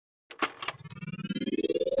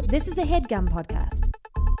This is a HeadGum podcast.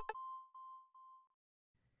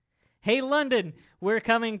 Hey, London, we're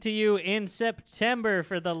coming to you in September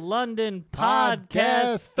for the London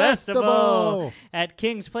Podcast Festival at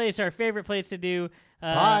King's Place, our favorite place to do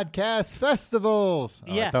podcast festivals.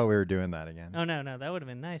 Oh, yeah. I thought we were doing that again. Oh, no, that would have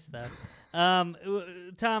been nice, though. Tom,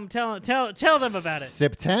 tell them about it.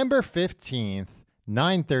 September 15th,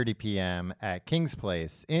 9:30 p.m. at King's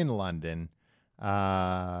Place in London.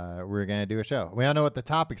 We're going to do a show. We don't know what the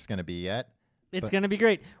topic's going to be yet. It's going to be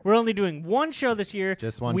great. We're only doing one show this year.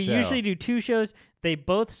 Just one We show. usually do two shows. They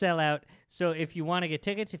both sell out. So if you want to get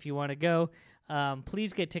tickets, if you want to go,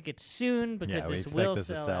 please get tickets soon because we this expect will this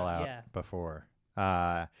to sell sell out Yeah. before.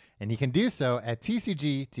 And you can do so at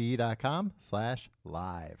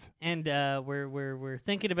tcgte.com/live. And we're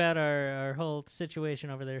thinking about our whole situation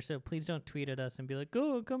over there. So please don't tweet at us and be like,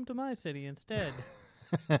 "Go come to my city instead."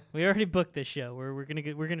 We already booked this show. We're gonna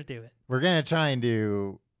do it. We're going to try and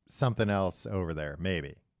do something else over there,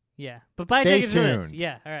 maybe. Yeah, but buy Stay tickets for this. tuned.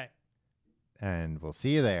 Yeah, all right. And we'll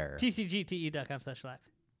see you there. tcgte.com/live.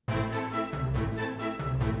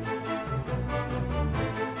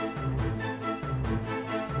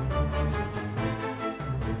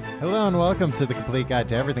 Hello and welcome to The Complete Guide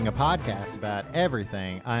to Everything, a podcast about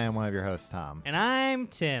everything. I am one of your hosts, Tom. And I'm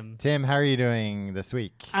Tim. Tim, how are you doing this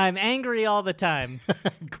week? I'm angry all the time.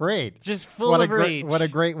 Great. Just full of rage. What a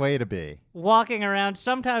great way to be. Walking around,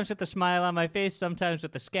 sometimes with a smile on my face, sometimes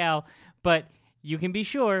with a scowl. But you can be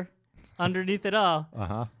sure, underneath it all,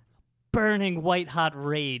 Uh-huh. burning white-hot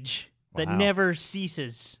rage that Wow. never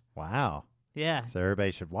ceases. Wow. Yeah. So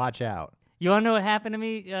everybody should watch out. You want to know what happened to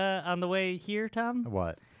me on the way here, Tom?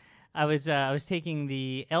 What? I was taking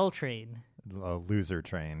the L train. A loser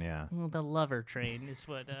train, yeah. Well, the lover train is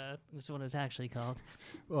what it's actually called.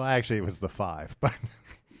 Well, actually, it was the 5, but...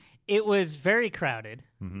 It was very crowded.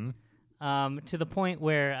 Mm-hmm. To the point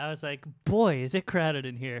where I was like, "Boy, is it crowded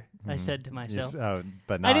in here!" I said to myself.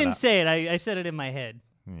 But I didn't say it. I said it in my head.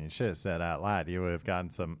 You should have said out loud. You would have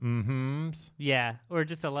gotten some mm-hms. Yeah, or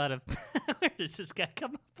just a lot of. Where does this guy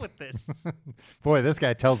come up with this? Boy, this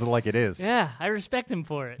guy tells it like it is. Yeah, I respect him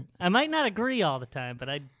for it. I might not agree all the time, but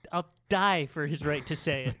I'll die for his right to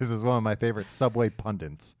say it. This is one of my favorite subway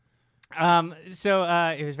pundits. So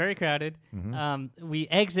it was very crowded. Mm-hmm. We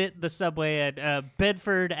exit the subway at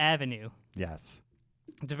Bedford Avenue. Yes.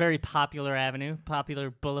 It's a very popular avenue,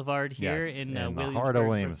 popular boulevard here Yes, in the Williamsburg. heart of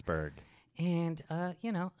Williamsburg. And, a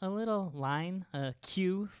little line, a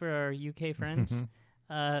queue for our UK friends,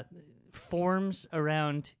 forms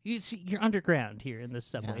around. You see, you're underground here in this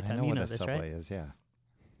subway Yeah, I time. know You what know a this, subway right? is, yeah.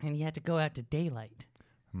 And you had to go out to daylight.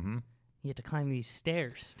 Mm-hmm. You had to climb these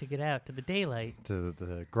stairs to get out to the daylight. To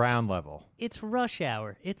the ground level. It's rush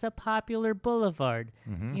hour. It's a popular boulevard.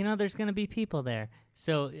 Mm-hmm. You know, there's going to be people there.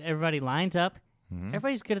 So everybody lines up. Mm-hmm.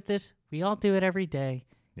 Everybody's good at this. We all do it every day.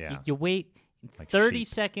 Yeah. You wait. Like 30 sheep.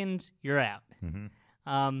 seconds, you're out.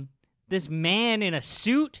 Mm-hmm. This man in a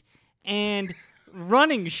suit and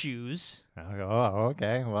running shoes. Oh,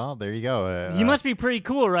 okay. Well, there you go. He must be pretty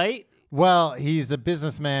cool, right? Well, he's a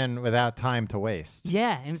businessman without time to waste.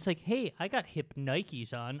 Yeah, and it's like, hey, I got hip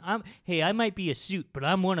Nikes on. I might be a suit, but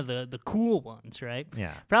I'm one of the cool ones, right?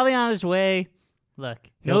 Yeah. Probably on his way. Look,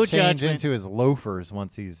 He'll no change judgment. into his loafers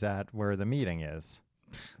once he's at where the meeting is.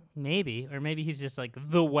 Maybe, or maybe he's just like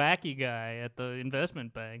the wacky guy at the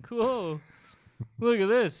investment bank. Whoa, look at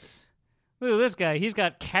this. Look at this guy. He's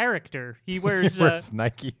got character. He wears, He wears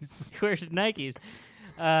Nikes. he wears Nikes.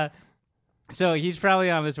 So he's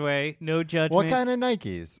probably on his way. No judgment. What kind of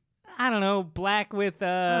Nikes? I don't know. Black with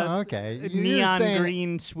Okay. a You're neon saying-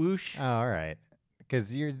 green swoosh. Oh, all right. Because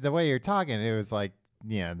the way you're talking, it was like,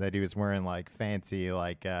 that he was wearing like fancy,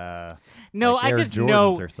 like No, like I Air just Jordans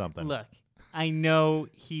know. or something. Look, I know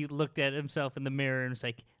he looked at himself in the mirror and was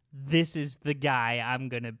like, "This is the guy I'm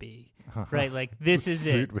gonna be." Right? Like this is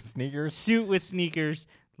Suit it. with sneakers. Suit with sneakers.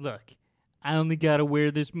 Look, I only gotta wear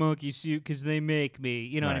this monkey suit because they make me.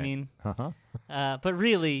 You know what I Right. mean? Uh-huh. But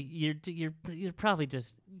really, you're probably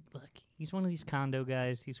just look. He's one of these condo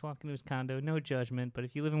guys. He's walking to his condo. No judgment, but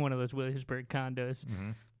if you live in one of those Williamsburg condos,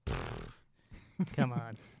 come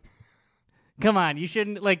on. Come on, you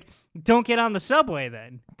shouldn't, don't get on the subway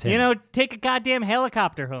then. Tim. Take a goddamn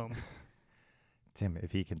helicopter home. Tim,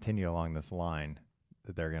 if you continue along this line,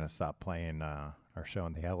 they're going to stop playing or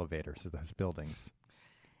showing the elevators of those buildings.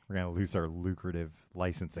 We're going to lose our lucrative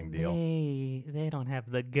licensing deal. They don't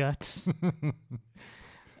have the guts.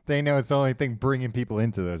 They know it's the only thing bringing people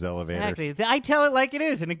into those elevators. Exactly. I tell it like it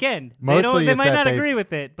is, and again, Mostly they it's might that not they- agree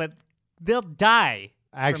with it, but they'll die.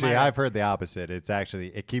 Actually, my- I've heard the opposite.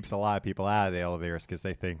 It keeps a lot of people out of the elevators because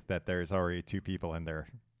they think that there's already two people in there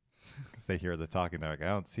Because they hear the talking. They're like, I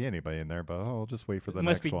don't see anybody in there, but I'll just wait for the It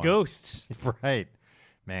next must be one. ghosts. Right.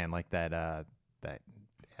 Man, like that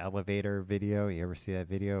elevator video. You ever see that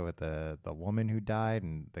video with the woman who died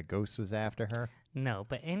and the ghost was after her? No,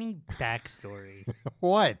 but any backstory.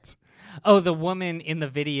 What? Oh, the woman in the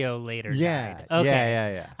video later died.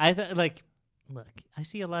 Okay. Yeah. I thought, like, look, I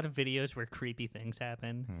see a lot of videos where creepy things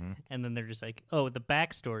happen, Mhm. and then they're just like, oh, the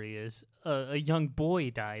backstory is a young boy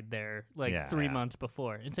died there, like, 3 months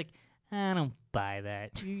before. It's like, I don't buy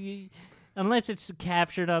that. Unless it's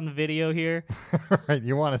captured on the video here. Right.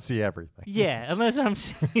 You want to see everything. Yeah, unless I'm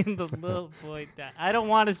seeing the little boy die. I don't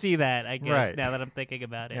want to see that, I guess, Right. now that I'm thinking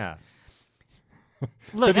about it. Yeah.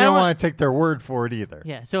 Look, But you don't want to take their word for it either.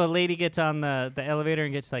 Yeah, so a lady gets on the elevator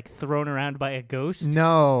and gets, like, thrown around by a ghost.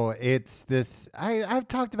 No, it's this. I've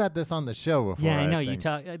talked about this on the show before. Yeah, I know. You think.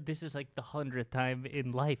 talk. This is like the 100th time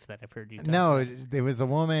in life that I've heard you talk. No, about it. there was a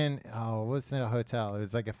woman. Oh, it wasn't a hotel. It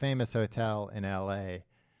was like a famous hotel in L.A.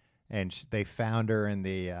 And they found her in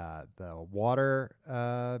the water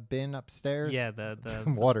bin upstairs. Yeah, the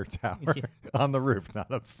water tower Yeah. on the roof,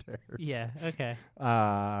 not upstairs. yeah. Okay,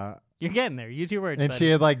 Uh, you're getting there. Use your words. and buddy. she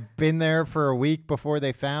had like been there for a week before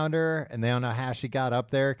they found her, and they don't know how she got up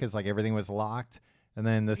there because like everything was locked. And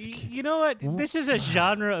then this. You know what? This is a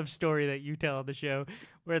genre of story that you tell on the show,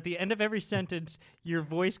 where at the end of every sentence, your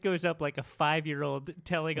voice goes up like a 5-year-old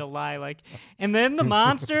telling a lie, like, and then the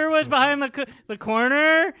monster was behind the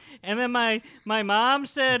corner, and then my mom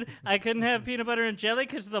said I couldn't have peanut butter and jelly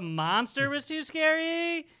because the monster was too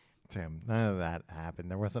scary. Tim, none of that happened.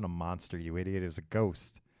 There wasn't a monster, you idiot. It was a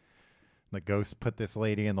ghost. The ghost put this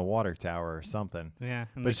lady in the water tower or something. Yeah,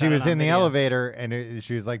 and But she was in the elevator, and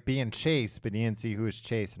she was like being chased, but you didn't see who was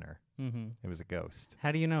chasing her. Mm-hmm. It was a ghost.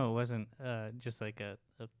 How do you know it wasn't just like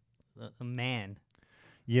a man?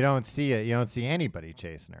 You don't see it. You don't see anybody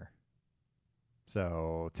chasing her.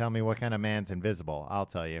 So tell me what kind of man's invisible. I'll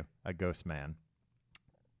tell you. A ghost man.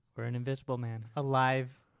 Or an invisible man. A live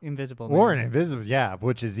invisible man. Or an invisible, yeah,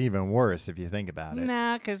 which is even worse if you think about it.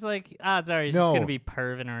 Nah, because, like, odds are he's No. just going to be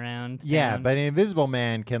perving around. Yeah, town. but an invisible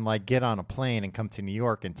man can, like, get on a plane and come to New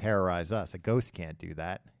York and terrorize us. A ghost can't do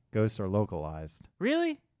that. Ghosts are localized.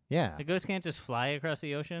 Really? Yeah. A ghost can't just fly across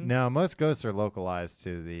the ocean? No, most ghosts are localized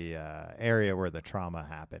to the area where the trauma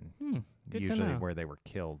happened. Good to Usually know. where they were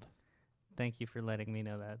killed. Thank you for letting me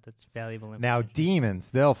know that. That's valuable information. Now, demons,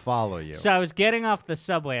 they'll follow you. So I was getting off the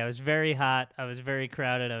subway. I was very hot. I was very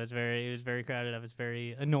crowded. It was very crowded. I was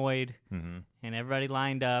very annoyed. Mm-hmm. And everybody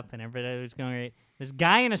lined up, and everybody was going right. This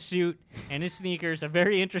guy in a suit and his sneakers, a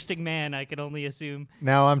very interesting man, I can only assume.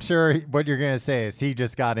 Now, I'm sure what you're going to say is he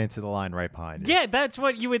just got into the line right behind you. Yeah, that's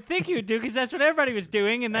what you would think he would do, because that's what everybody was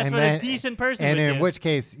doing, and that's And what then- a decent person And would in do. which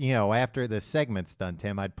case, you know, after the segment's done,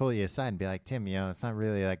 Tim, I'd pull you aside and be like, Tim, you know, it's not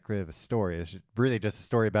really that good of a story. It's just really just a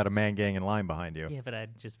story about a man getting in line behind you. Yeah, but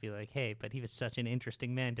I'd just be like, hey, but he was such an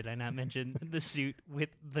interesting man. Did I not mention the suit with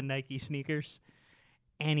the Nike sneakers?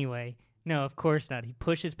 Anyway, no, of course not. He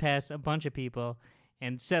pushes past a bunch of people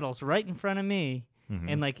and settles right in front of me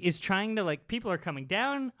Mhm. and, like, is trying to, like, people are coming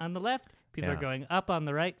down on the left. People are Yeah. going up on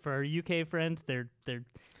the right. For our UK friends, they're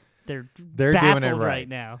They're baffled doing it right. right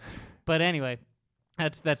now. But anyway,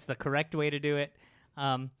 that's the correct way to do it.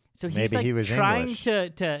 So he's Maybe like he was trying English.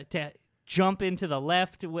 to jump into the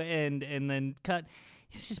left and then cut.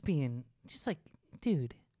 He's just being just like,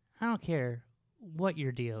 dude, I don't care what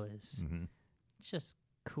your deal is. Mhm. Just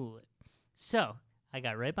cool it. So I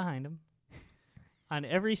got right behind him. On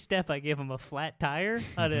every step, I gave him a flat tire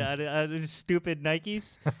on a stupid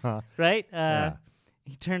Nikes. Right? Yeah.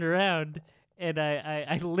 He turned around, and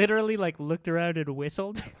I literally, like, looked around and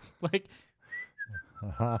whistled. Like,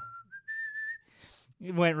 Uh-huh.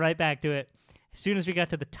 went right back to it. As soon as we got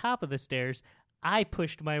to the top of the stairs, I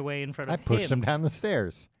pushed my way in front I of pushed him down the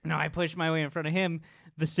stairs. No, I pushed my way in front of him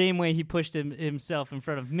the same way he pushed himself in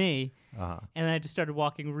front of me. Uh-huh. And then I just started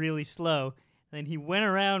walking really slow. And then he went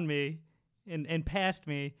around me and passed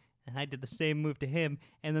me. And I did the same move to him.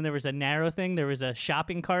 And then there was a narrow thing. There was a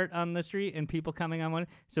shopping cart on the street and people coming on one.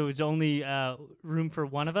 So it was only room for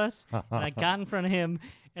one of us. And I got in front of him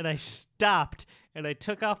and I stopped and I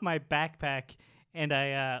took off my backpack and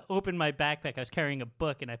I opened my backpack. I was carrying a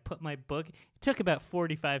book and I put my book. It took about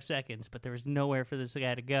 45 seconds, but there was nowhere for this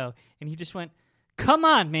guy to go. And he just went, "Come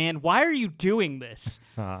on, man. Why are you doing this?"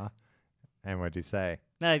 Uh-huh. And what'd you say?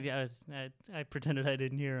 I pretended I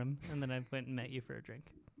didn't hear him, and then I went and met you for a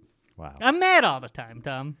drink. Wow. I'm mad all the time,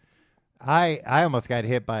 Tom. I almost got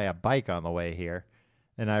hit by a bike on the way here,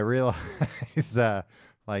 and I realized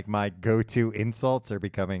like my go-to insults are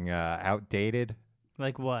becoming outdated.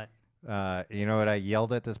 Like what? You know what I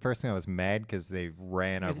yelled at this person? I was mad because they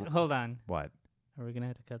ran a Hold on. what? Are we gonna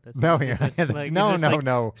have to cut this? No, Is you're this, not. like, No, is this, no, like,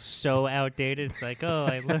 no. so outdated. It's like, oh,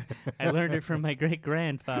 I learned it from my great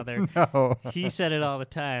grandfather. No. He said it all the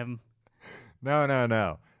time.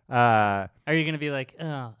 No. Are you gonna be like,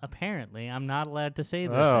 oh, apparently I'm not allowed to say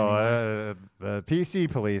this anymore. The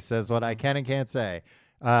PC police says what I can and can't say.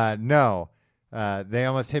 No. They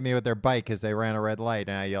almost hit me with their bike because they ran a red light,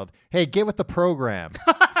 and I yelled, "Hey, get with the program!"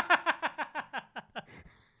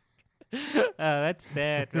 Oh, that's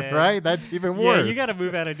sad, man. Right? That's even Yeah, worse. you got to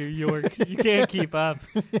move out of New York. You can't keep up.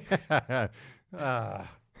 Gotta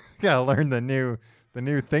learn the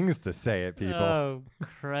new things to say at people. Oh,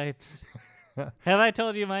 cripes. Have I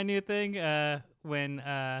told you my new thing? When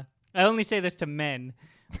I only say this to men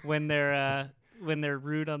when they're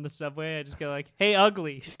rude on the subway, I just go like, "Hey,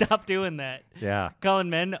 ugly, stop doing that." Yeah. Calling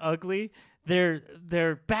men ugly,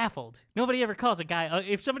 they're baffled. Nobody ever calls a guy.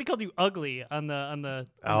 If somebody called you ugly on the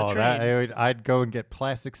train, I'd go and get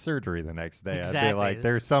plastic surgery the next day. Exactly. I'd be like,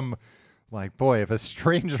 there's some, like, boy, if a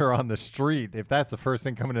stranger on the street, if that's the first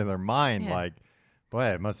thing coming to their mind, Yeah. like, boy,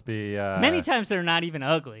 it must be. many times they're not even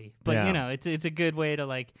ugly, but Yeah. you know, it's a good way to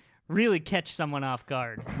like really catch someone off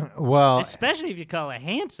guard. Well, Especially if you call a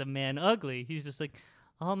handsome man ugly. He's just like,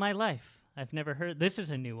 all my life I've never heard. This is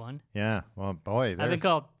a new one. yeah. Well, boy, I've been there's-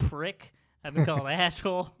 called prick. I've been called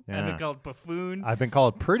asshole. I've Yeah. been called buffoon. I've been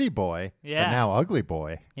called pretty boy, Yeah. but now ugly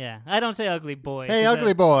boy. Yeah, I don't say ugly boy. Hey, 'cause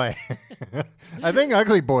ugly boy. I think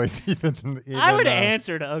ugly boy's even. I would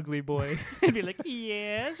answer to ugly boy. I'd be like,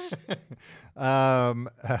 yes. Um.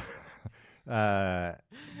 Are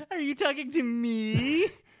you talking to me?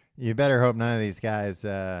 You better hope none of these guys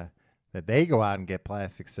that they go out and get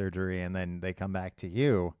plastic surgery and then they come back to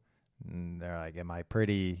you and they're like, "Am I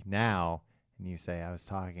pretty now?" And you say, "I was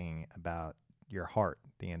talking about your heart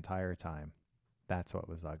the entire time. That's what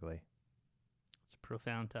was ugly." It's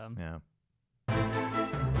profound, Tom. Yeah.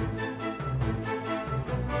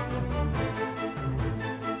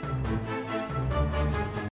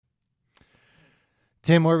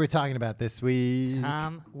 Tim, what are we talking about this week?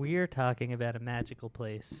 Tom, we're talking about a magical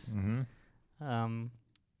place. Mm-hmm.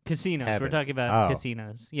 Casinos. Heaven. We're talking about Oh.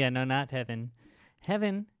 casinos. Yeah, no, not heaven.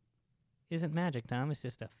 Heaven isn't magic, Tom. It's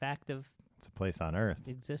just a fact of It's a place on earth.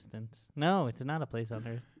 existence. No, it's not a place on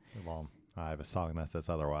earth. Well, I have a song that says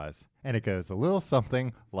otherwise. And it goes a little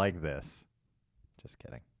something like this. Just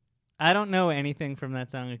kidding. I don't know anything from that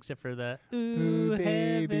song except for the Ooh, Ooh,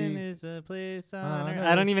 heaven baby, is a place on on earth.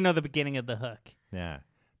 I don't earth. even know the beginning of the hook. Yeah.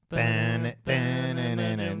 Know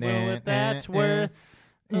what that's worth.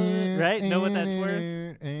 Right? Know what that's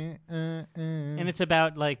worth. And it's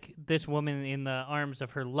about like this woman in the arms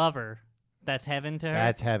of her lover. That's heaven to her.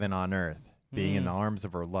 That's heaven on earth. Being in Mm. the arms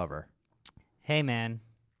of her lover. Hey, man.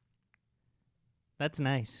 That's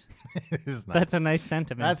nice. It is nice. That's a nice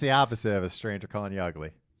sentiment. That's the opposite of a stranger calling you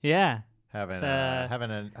ugly. yeah. Having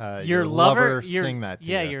Your lover sing that to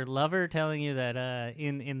yeah, you. your lover telling you that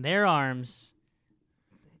in their arms,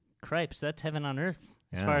 cripes, that's heaven on earth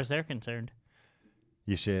as Yeah. far as they're concerned.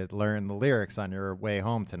 You should learn the lyrics on your way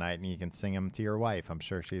home tonight, and you can sing them to your wife. I'm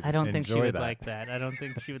sure she'd I don't think she enjoy would that. like that. I don't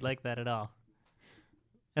think she would like that at all.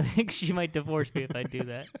 I think she might divorce me if I do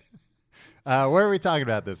that. What are we talking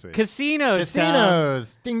about this week? Casinos, Tom.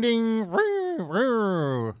 Casinos. Ding, ding. Roo,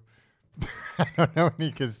 roo. I don't know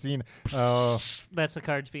any casino. Oh, That's the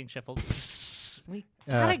cards being shuffled. We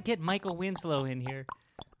gotta get Michael Winslow in here.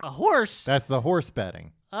 A horse? that's the horse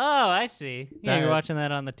betting. Oh, I see. Yeah, That- you're watching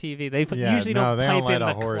that on the TV. They Yeah, usually no, don't they pipe don't let in a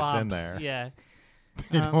the horse in clops. there. Yeah.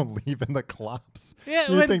 They don't leave in the clops. Yeah,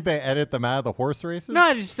 You when- think they edit them out of the horse races? No,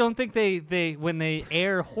 I just don't think they when they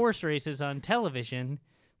air horse races on television,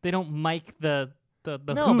 they don't mic the No,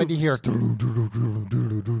 but you hear hooves.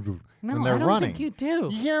 when No, they're I don't running. think you do.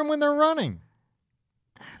 You hear them when they're running.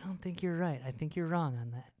 I don't think you're right. I think you're wrong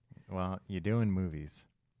on that. Well, you do in movies.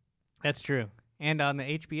 That's true. And on the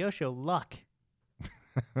HBO show Luck.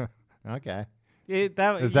 Okay. Is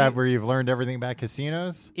Is that where you've learned everything about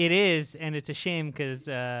casinos? It is, and it's a shame because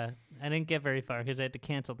I didn't get very far because I had to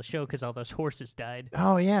cancel the show because all those horses died.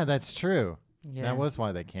 Oh, yeah, that's true. Yeah. That was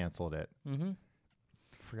why they canceled it. Mm-hmm.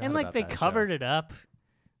 Forgot And like about they that show. covered it up.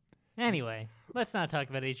 Anyway, let's not talk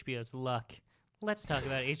about HBO's Luck. Let's talk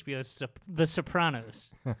about HBO's The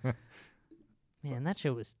Sopranos. Man, that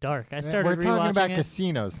show was dark. I started We're talking about rewatching it.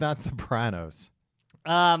 casinos, not Sopranos.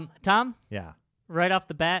 Tom, Yeah. right off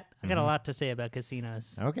the bat, I got a Mhm. lot to say about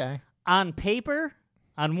casinos. Okay. On paper,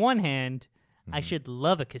 on one hand, I Mhm. should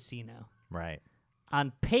love a casino. Right.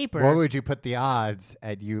 On paper, What would you put the odds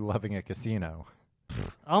at you loving a casino?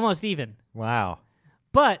 almost even. Wow.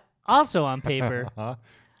 But also on paper, Huh?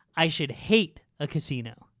 I should hate a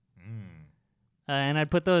casino. Mm. And I'd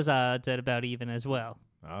put those odds at about even as well.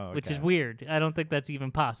 Oh, which is okay. weird. I don't think that's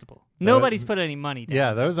even possible. Nobody's put any money down.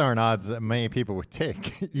 Yeah, those aren't odds that many people would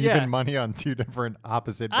take. Even Yeah. money on two different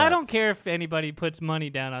opposite bets. I don't care if anybody puts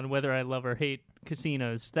money down on whether I love or hate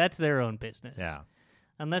casinos. That's their own business. Yeah.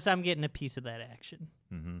 Unless I'm getting a piece of that action,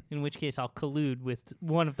 Mm-hmm. in which case I'll collude with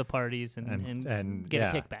one of the parties and get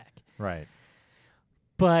yeah. a kickback. Right.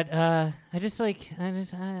 But I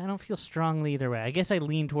don't feel strongly either way. I guess I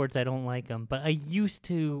lean towards I don't like them, but I used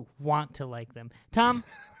to want to like them. Tom,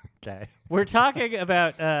 Okay. we're talking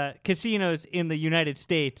about casinos in the United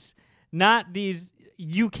States, not these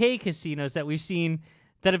UK casinos that we've seen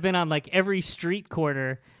that have been on like every street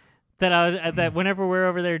corner. That whenever we're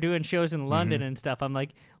over there doing shows in London and stuff, I'm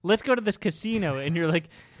like, let's go to this casino, and you're like,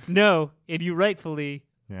 no, and you rightfully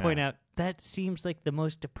point out that seems like the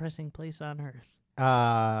most depressing place on earth.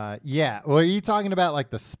 Yeah. Well, are you talking about like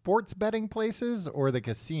the sports betting places or the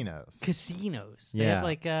casinos? Casinos, Yeah.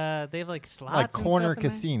 They have like slots, Like and corner stuff in there.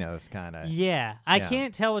 casinos, kind of. Yeah, I Yeah.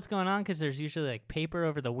 can't tell what's going on because there's usually like paper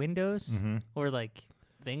over the windows Mm-hmm. or like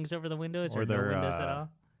things over the windows Or or no they're, windows at all.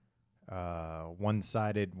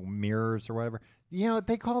 One-sided mirrors or whatever. You know,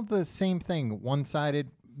 they call the same thing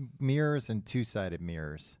one-sided mirrors and two-sided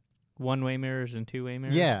mirrors. One-way mirrors and two-way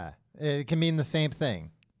mirrors. Yeah, it can mean the same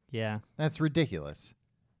thing. Yeah. That's ridiculous.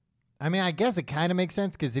 I mean, I guess it kind of makes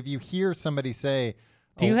sense because if you hear somebody say,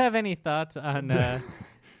 Do you "Oh," have any thoughts on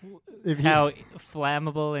if you, how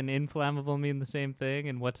flammable and inflammable mean the same thing,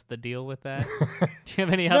 and what's the deal with that? Do you have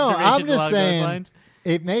any observations I'm just along saying, those lines?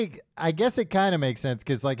 I guess it kind of makes sense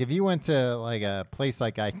because, like, if you went to like a place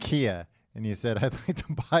like IKEA and you said, "I'd like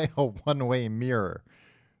to buy a one-way mirror,"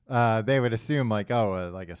 they would assume like,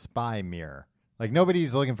 like a spy mirror. Like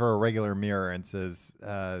nobody's looking for a regular mirror and says,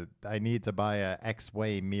 "I need to buy a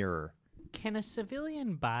X-way mirror." Can a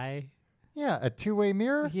civilian buy? Yeah, a two-way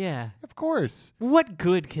mirror. Yeah. Of course, What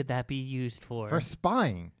good could that be used for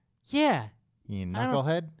spying. Yeah. You I don't-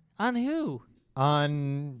 knucklehead. On who?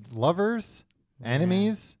 On lovers,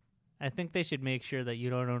 enemies. I think they should make sure that you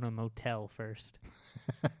don't own a motel first.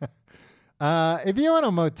 If you own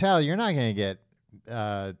a motel, you're not going to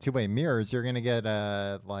get two-way mirrors. You're going to get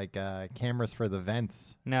cameras for the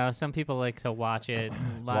vents. No, some people like to watch it,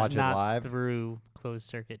 Watch it not live? through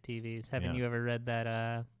closed-circuit TVs. Haven't Yeah. you ever read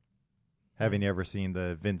that? Haven't you ever seen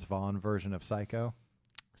the Vince Vaughn version of Psycho?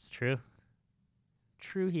 It's true.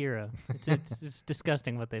 True hero. It's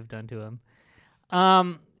disgusting what they've done to him.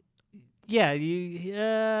 Yeah.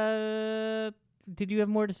 Did you have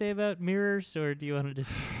more to say about mirrors, or do you want to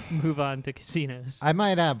just move on to casinos? I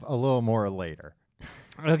might have a little more later.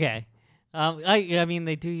 Okay. I mean,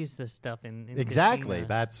 they do use this stuff in Exactly. casinos.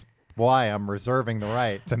 That's why I'm reserving the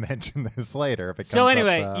right to mention this later. If it comes So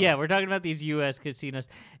anyway, up, yeah, we're talking about these U.S. casinos.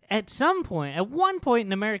 At one point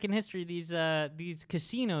in American history, these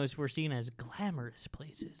casinos were seen as glamorous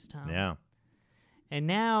places, Tom. Yeah. And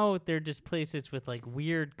now they're just places with like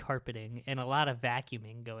weird carpeting and a lot of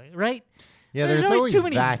vacuuming going, right? Yeah, there's always too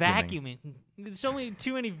many vacuuming. There's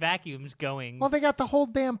too many vacuums going. Well, they got the whole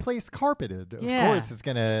damn place carpeted. Of Yeah. course it's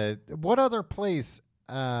going to... What other place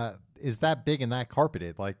is that big and that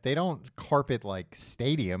carpeted? Like, they don't carpet, like,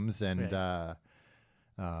 stadiums and,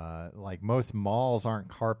 like, most malls aren't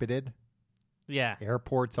carpeted. Yeah.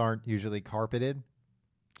 Airports aren't usually carpeted.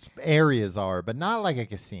 Areas are, but not like a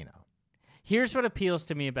casino. Here's what appeals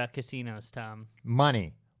to me about casinos, Tom.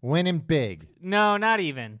 Money. Winning big. No, not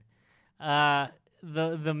even.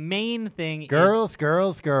 The main thing Girls, is...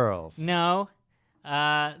 girls, girls. No.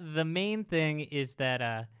 The main thing is that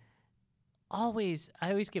I always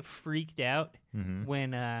get freaked out Mm-hmm.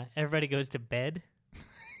 when everybody goes to bed.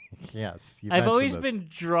 Yes. you I've always mentioned this. been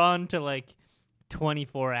drawn to like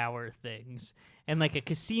 24-hour things. And like a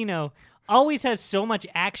casino always has so much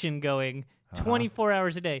action going 24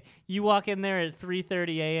 hours a day. You walk in there at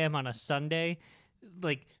 3:30 a.m. on a Sunday,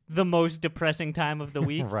 like the most depressing time of the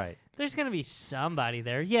week. Right. There's going to be somebody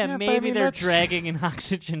there. Yeah, Yeah, but I maybe mean, they're that's- dragging an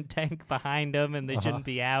oxygen tank behind them and they shouldn't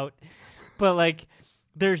be out. But like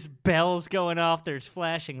there's bells going off, there's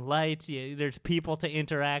flashing lights, there's people to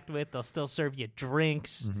interact with. They'll still serve you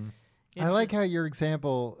drinks. Mm-hmm. I It's- like how your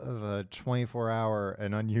example of a 24-hour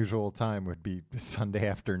and unusual time would be Sunday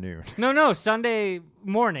afternoon. No, Sunday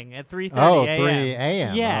morning at 3:30 Oh, a.m. 3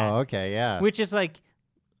 a.m. Yeah. Oh, okay, yeah. Which is like,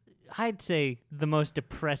 I'd say the most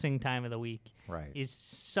depressing time of the week right. is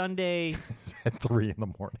Sunday. At 3 in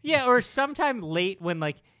the morning. Yeah, or sometime late when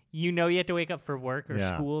like you have to wake up for work or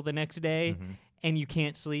Yeah. school the next day Mhm. and you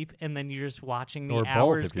can't sleep and then you're just watching the Or both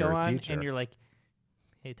hours if go you're a on teacher. and you're like,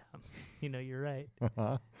 hey Tom, you're right.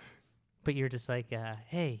 Uh-huh. But you're just like,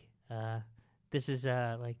 hey, this is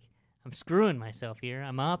like, I'm screwing myself here.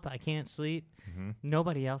 I'm up. I can't sleep. Mm-hmm.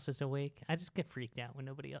 Nobody else is awake. I just get freaked out when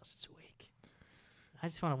nobody else is awake. I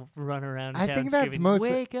just want to run around I town think that's screaming, most-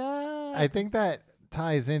 wake up. I think that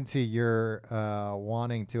ties into your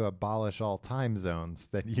wanting to abolish all time zones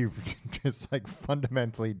that you just like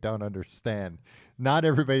fundamentally don't understand. Not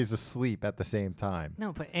everybody's asleep at the same time.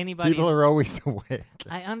 No, but anybody. People are always awake.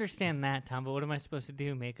 I understand that, Tom, but what am I supposed to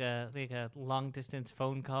do? Make a long distance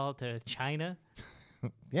phone call to China?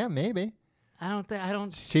 Yeah, maybe. I don't.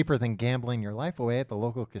 It's cheaper than gambling your life away at the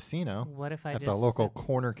local casino. What if I At just the local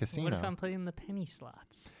corner casino. What if I'm playing the penny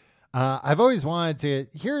slots? I've always wanted to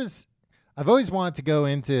go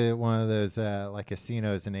into one of those like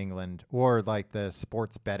casinos in England or like the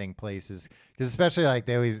sports betting places, because especially like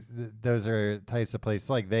those are types of places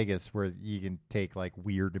like Vegas where you can take like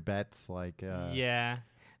weird bets like Yeah,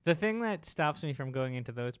 the thing that stops me from going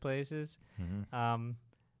into those places, mhm.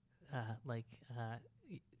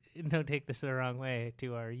 Don't take this the wrong way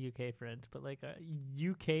to our UK friends, but like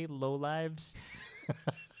UK lowlives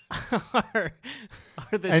are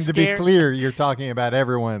the And to be clear, you're talking about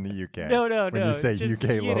everyone in the UK. No. When you say just,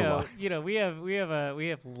 UK you know, lowlives. we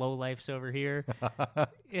have lowlifes over here.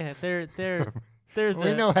 Yeah, they're the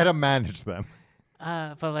We know how to manage them.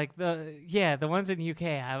 but like the ones in UK,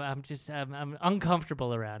 I'm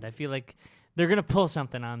uncomfortable around. I feel like they're gonna pull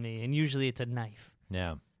something on me, and usually it's a knife.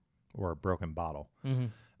 Yeah, or a broken bottle. Mm-hmm.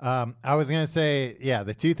 I was going to say, yeah,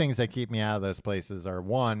 the two things that keep me out of those places are,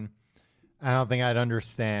 one, I don't think I'd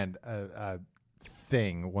understand a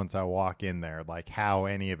thing once I walk in there, like how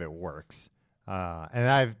any of it works.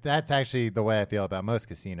 And that's actually the way I feel about most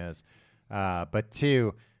casinos. But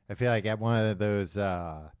two, I feel like at one of those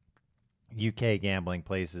UK gambling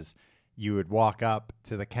places, you would walk up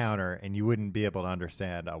to the counter and you wouldn't be able to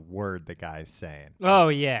understand a word the guy's saying. Oh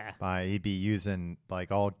yeah. He'd be using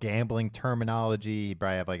like all gambling terminology. He'd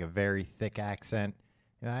probably have like a very thick accent.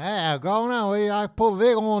 You're like, hey, go on, I put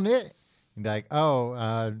Vic on it. He'd be like,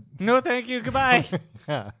 oh, No, thank you. Goodbye.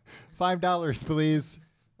 yeah, $5, please.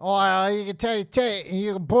 Oh, you can take and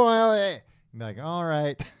you can pull out it. You'd be like, all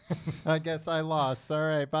right, I guess I lost. All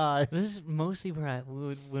right, bye. This is mostly where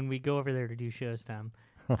when we go over there to do shows, Tom.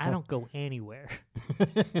 I don't go anywhere.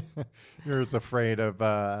 You're just afraid of.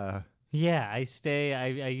 Yeah, I stay.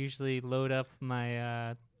 I usually load up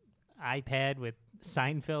my iPad with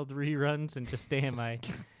Seinfeld reruns and just stay in my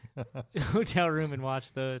hotel room and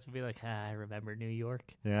watch those and be like, I remember New York.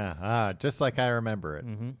 Yeah, just like I remember it.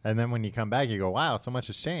 Mm-hmm. And then when you come back, you go, wow, so much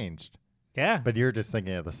has changed. Yeah, But you're just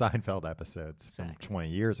thinking of the Seinfeld episodes from Exactly. 20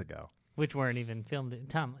 years ago. which weren't even filmed.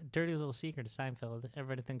 Tom, dirty little secret of Seinfeld.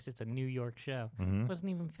 Everybody thinks it's a New York show. Mhm. It wasn't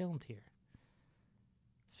even filmed here.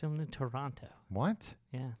 It's filmed in Toronto. What?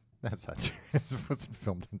 Yeah, That's not true. It wasn't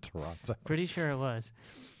filmed in Toronto. pretty sure it was.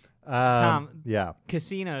 Tom. Yeah.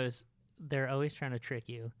 Casinos, they're always trying to trick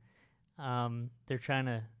you. They're trying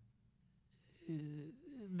to.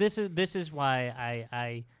 This is why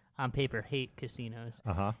I on paper hate casinos.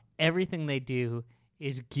 Uh-huh. Everything they do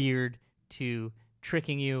is geared to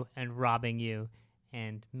tricking you and robbing you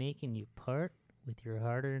and making you part with your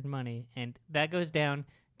hard-earned money. And that goes down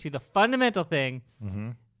to the fundamental thing. Mm-hmm.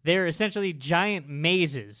 They're essentially giant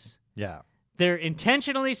mazes. Yeah. They're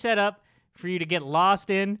intentionally set up for you to get lost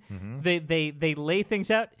in. Mm-hmm. They lay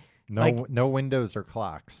things out. No windows or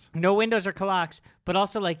clocks. No windows or clocks, but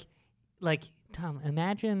also like Tom,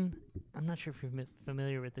 imagine, I'm not sure if you're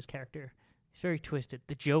familiar with this character. He's very twisted.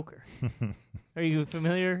 The Joker. Are you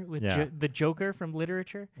familiar with Yeah. the Joker from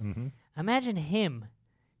literature? Mm-hmm. Imagine him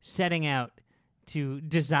setting out to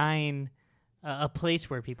design a place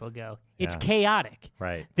where people go. It's Yeah. chaotic.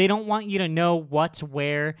 Right. They don't want you to know what's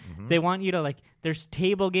where. Mhm. They want you to, like, there's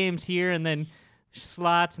table games here and then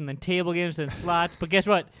slots and then table games and slots. But guess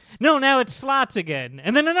what? No, now it's slots again.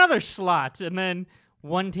 And then another slots and then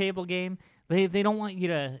one table game. They don't want you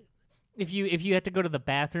to, if you had to go to the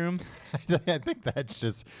bathroom. I think that's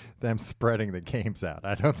just them spreading the games out.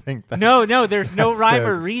 I don't think that's... No, there's no that's rhyme so-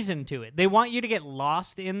 or reason to it. They want you to get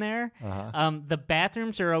lost in there. Uh-huh. The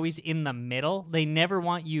bathrooms are always in the middle. They never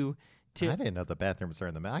want you to. I didn't know the bathrooms are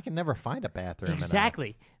in the middle. I can never find a bathroom.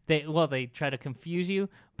 Exactly. They try to confuse you,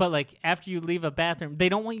 but like after you leave a bathroom, they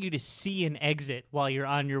don't want you to see an exit while you're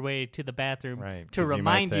on your way to the bathroom Right. 'Cause to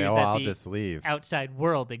remind might say, you oh, that I'll the just leave. outside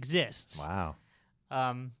world exists. Wow.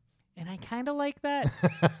 And I kind of like that.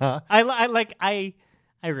 I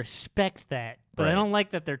respect that, but I Right. don't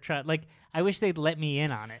like that they're trying. Like I wish they'd let me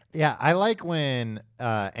in on it. Yeah, I like when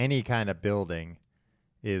any kind of building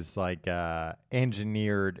is like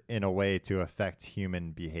engineered in a way to affect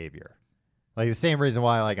human behavior. Like the same reason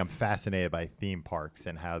why like I'm fascinated by theme parks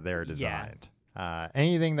and how they're designed.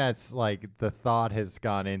 Anything that's like the thought has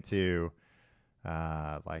gone into,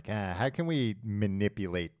 how can we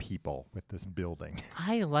manipulate people with this building?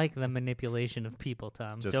 I like the manipulation of people,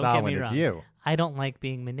 Tom. Just Don't not get when me it's wrong. you. I don't like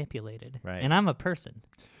being manipulated. Right. And I'm a person.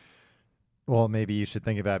 Well, maybe you should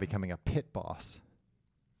think about becoming a pit boss.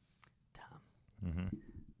 Tom, Mm-hmm.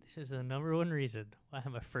 this is the number one reason why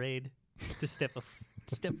I'm afraid to step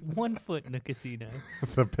 1 foot in a casino.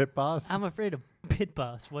 The pit boss? I'm afraid a pit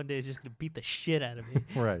boss one day is just going to beat the shit out of me.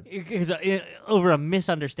 Right. Over a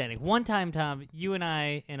misunderstanding. One time, Tom, you and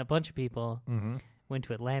I and a bunch of people Mm-hmm. went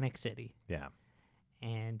to Atlantic City. Yeah.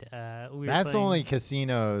 And we were That's playing- only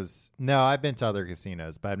casinos. No, I've been to other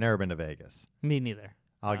casinos, but I've never been to Vegas. Me neither.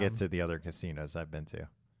 I'll get to the other casinos I've been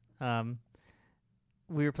to.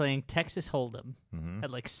 We were playing Texas Hold'em Mm-hmm.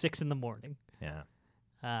 at like 6 in the morning. Yeah.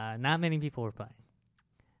 Not many people were playing.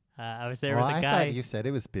 I was there Well, with a I guy. thought you said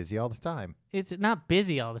it was busy all the time. It's not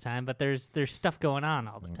busy all the time, but there's stuff going on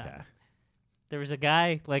all the time. Okay. There was a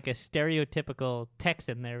guy, like a stereotypical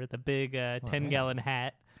Texan there with a big 10-gallon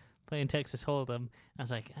hat playing Texas Hold'em. I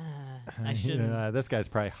was like, I shouldn't. Yeah, this guy's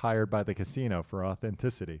probably hired by the casino for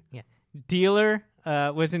authenticity. Yeah. Dealer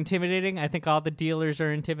was intimidating. I think all the dealers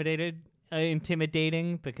are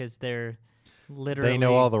intimidating because they're literally... They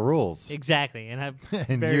know all the rules. Exactly. And I'm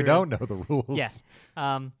And very you don't know the rules. Yeah.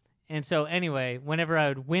 And so anyway, whenever I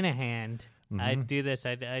would win a hand, Mm-hmm. I'd do this.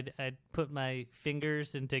 I'd put my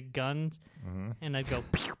fingers into guns, Mm-hmm. and I'd go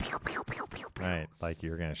pew, pew, pew, pew, pew, pew. Right. Like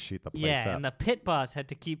you're going to shoot the place Yeah, up. and the pit boss had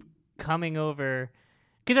to keep coming over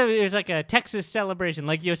because it was like a Texas celebration,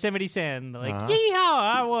 like Yosemite Sam. Like,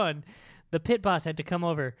 yeehaw, I won. The pit boss had to come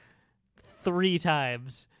over 3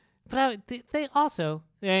 times. But they also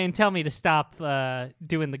and tell me to stop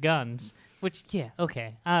doing the guns, which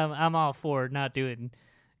okay, I'm all for not doing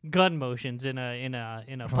gun motions in a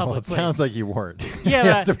public well, it place. sounds like you weren't. Yeah, you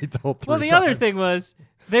but have to be told 3 well, the times. other thing was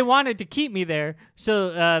they wanted to keep me there,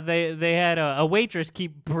 so they had a waitress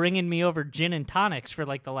keep bringing me over gin and tonics for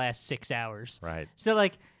like the last 6 hours. Right. So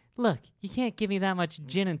like, look, you can't give me that much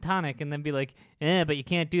gin and tonic and then be like, but you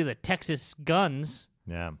can't do the Texas guns.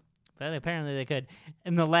 Yeah. But apparently they could.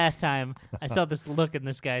 And the last time, I saw this look in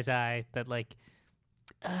this guy's eye that like,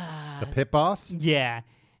 The pit boss? yeah.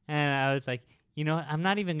 And I was like, you know what? I'm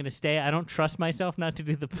not even going to stay. I don't trust myself not to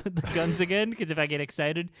do the guns again because if I get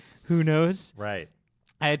excited, who knows? Right.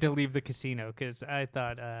 I had to leave the casino because I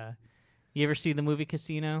thought, you ever see the movie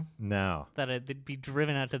Casino? No. Thought I'd be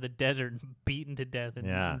driven out to the desert and beaten to death and,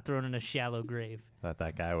 Yeah. and thrown in a shallow grave. Thought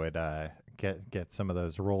that guy would get some of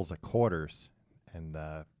those rolls of quarters and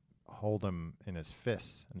hold them in his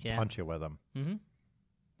fists and Yeah. punch you with them. Mm-hmm.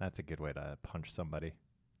 That's a good way to punch somebody.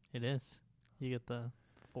 It is. You get the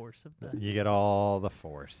force of the... You get all the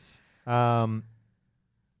force. Tom,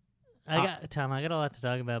 I got a lot to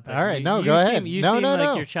talk about. But All right, you, no, you go seem, ahead. You No, seem no, like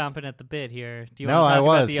no. you're chomping at the bit here. Do you No, want to I talk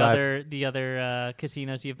was, about but the other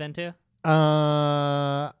casinos you've been to?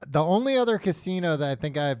 The only other casino that I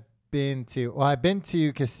think I've been to, well, I've been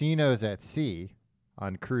to casinos at sea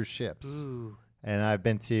on cruise ships, Ooh. and I've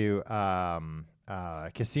been to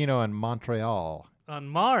a casino in Montreal. On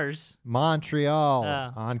Mars? Montreal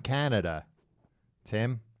Oh. on Canada.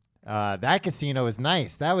 Tim, that casino was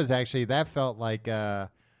nice. That felt like a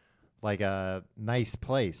nice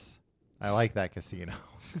place. I like that casino.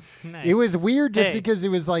 Nice. It was weird just Hey. because it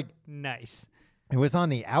was like Nice. it was on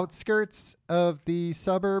the outskirts of the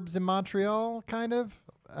suburbs in Montreal, kind of.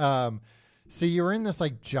 So you were in this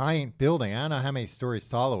like giant building. I don't know how many stories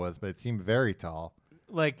tall it was, but it seemed very tall.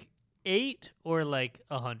 Like 8 or like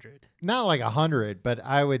 100? Not like 100, but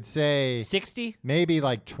I would say 60? maybe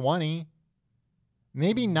like 20.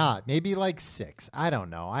 Maybe not. Maybe like 6. I don't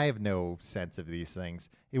know. I have no sense of these things.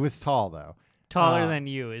 It was tall though. Taller than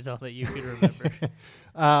you is all that you could remember.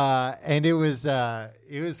 And it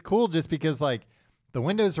was cool just because like the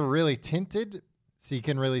windows were really tinted, so you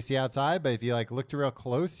can really see outside. But if you like looked real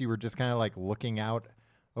close, you were just kind of like looking out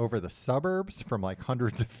over the suburbs from like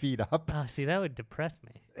hundreds of feet up. Oh, see, that would depress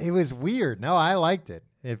me. It was weird. No, I liked it.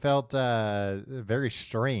 It felt very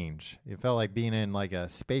strange. It felt like being in like a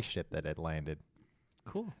spaceship that had landed,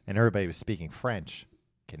 Cool. and everybody was speaking French,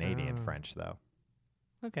 Canadian Oh. French though.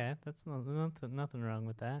 Okay, that's nothing wrong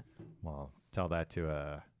with that. Well, tell that to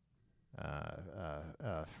a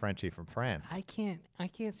Frenchie from France. I can't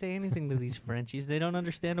say anything to these Frenchies. They don't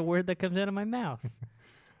understand a word that comes out of my mouth.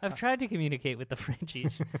 I've tried to communicate with the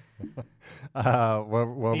Frenchies. What The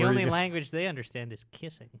were you only go- language they understand is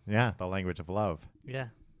kissing. Yeah, the language of love. Yeah.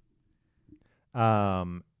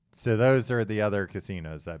 So those are the other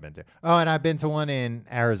casinos I've been to. Oh, and I've been to one in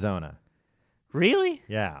Arizona. Really?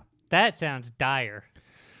 Yeah. That sounds dire.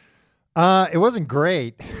 It wasn't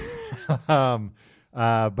great.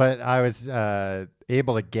 But I was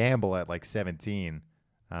able to gamble at like 17.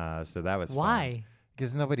 So that was Why?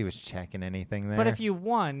 Because nobody was checking anything there. But if you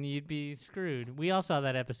won, you'd be screwed. We all saw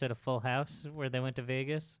that episode of Full House where they went to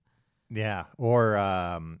Vegas. Yeah, or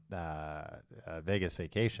Vegas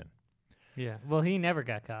Vacation. Yeah. Well, he never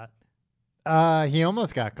got caught. He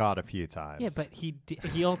almost got caught a few times. Yeah, but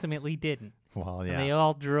he ultimately didn't. Well, And yeah. they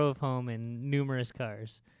all drove home in numerous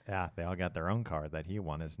cars. Yeah, they all got their own car that he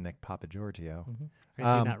won as Nick Papagiorgio.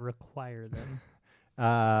 I do not require them.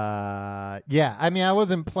 Yeah, I mean, I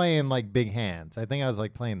wasn't playing like big hands. I think I was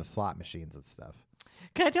like playing the slot machines and stuff.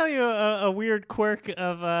 Can I tell you a weird quirk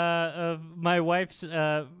of my wife's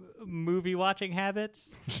movie watching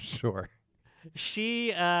habits? Sure.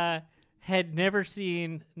 She had never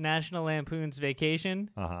seen National Lampoon's Vacation,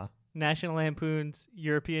 Uh-huh. National Lampoon's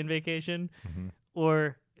European Vacation, Mm-hmm.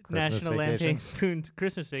 or Christmas National Vacation. Lampoon's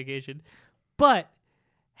Christmas Vacation, but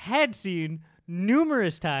had seen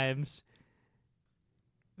numerous times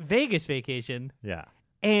Vegas Vacation Yeah.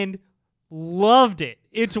 and loved it.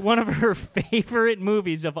 It's one of her favorite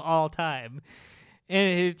movies of all time.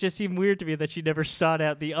 And it just seemed weird to me that she never sought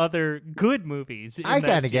out the other good movies. I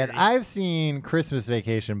kind of get. I've seen Christmas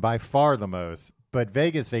Vacation by far the most, but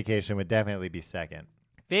Vegas Vacation would definitely be second.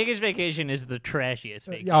 Vegas Vacation is the trashiest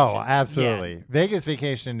vacation. Oh, absolutely. Yeah. Vegas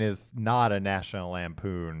Vacation is not a National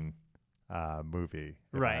Lampoon movie,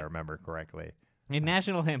 if Right. I remember correctly. And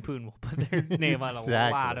National Lampoon will put their name on a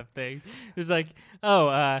Exactly. lot of things. It's like,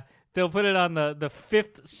 they'll put it on the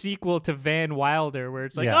fifth sequel to Van Wilder, where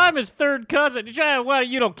it's like, Yeah. I'm his third cousin. Well,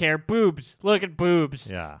 you don't care. Boobs. Look at boobs.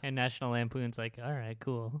 Yeah. And National Lampoon's like, all right,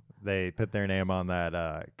 cool. They put their name on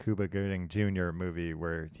that Cuba Gooding Jr. movie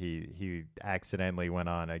where he accidentally went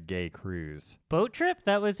on a gay cruise. Boat Trip?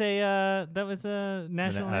 That was a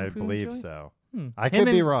National I Lampoon believe joint? so. Hmm. I Him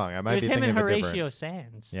could be and- wrong. I It might was be him thinking and of a Horatio different.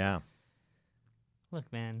 Sands. Yeah. Look,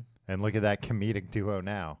 man. And look at that comedic duo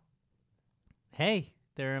now. Hey,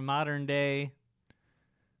 they're a modern day.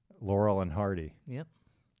 Laurel and Hardy. Yep.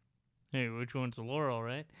 Hey, which one's the Laurel,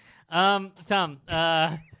 right? Tom,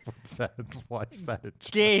 What's that? What's that? A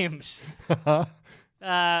joke? games.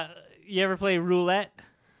 You ever play roulette?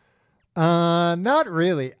 Not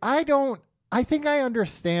really. I think I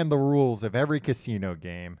understand the rules of every casino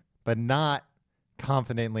game, but not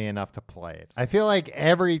confidently enough to play it. I feel like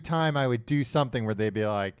every time I would do something where they'd be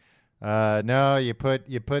like, no, you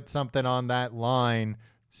put something on that line,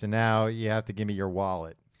 so now you have to give me your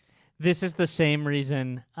wallet. This is the same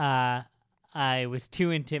reason I was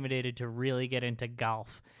too intimidated to really get into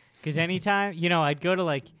golf. Because anytime, I'd go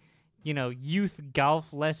to youth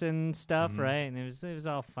golf lesson stuff, right? And it was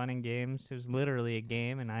all fun and games. It was literally a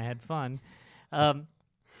game, and I had fun.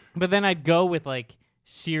 But then I'd go with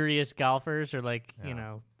serious golfers or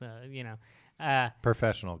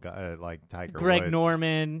Professional guy like Tiger Greg Woods.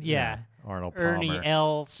 Norman, Arnold Palmer. Ernie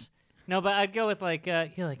Els. No, but I'd go with like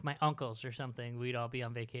my uncles or something. We'd all be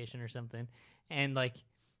on vacation or something, and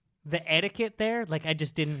the etiquette there, I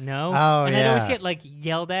just didn't know. Oh, and I'd always yeah. get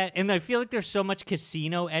yelled at, and I feel like there's so much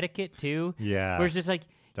casino etiquette too. Yeah. where it's just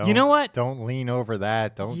Don't- you know what? Don't lean over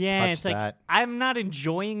that. Don't Yeah, touch it's that. I'm not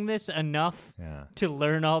enjoying this enough Yeah. to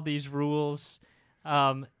learn all these rules.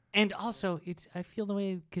 And also, I feel the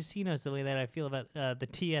way casinos the way that I feel about the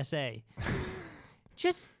TSA.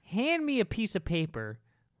 Just hand me a piece of paper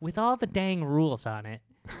with all the dang rules on it.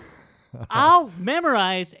 I'll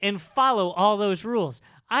memorize and follow all those rules.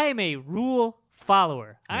 I am a rule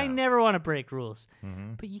follower. I Yeah. never want to break rules.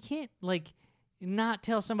 Mhm. But you can't not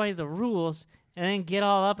tell somebody the rules and then get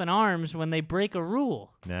all up in arms when they break a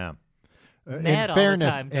rule. Yeah. Mad in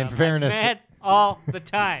fairness, all the time. in Tom. fairness, Mad all the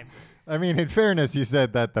time. I mean, in fairness, you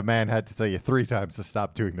said that the man had to tell you 3 times to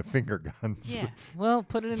stop doing the finger guns. Yeah. Well,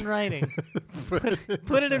 put it in writing. Put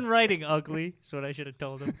it in writing, ugly. That's what I should have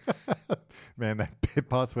told him. Man, that pit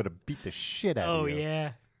boss would have beat the shit out Oh of you.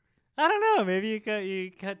 yeah. I don't know. Maybe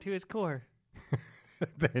you cut to his core.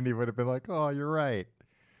 Then he would have been like, "Oh, you're right."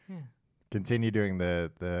 Yeah. Continue doing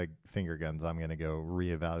the finger guns. I'm gonna go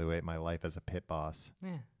reevaluate my life as a pit boss.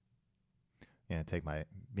 Yeah. Yeah, take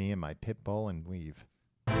me and my pit bull and leave.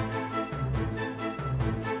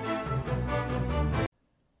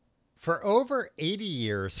 For over 80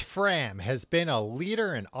 years, Fram has been a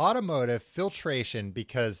leader in automotive filtration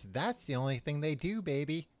because that's the only thing they do,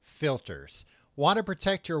 baby. Filters. Want to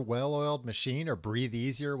protect your well-oiled machine or breathe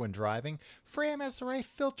easier when driving? Fram has the right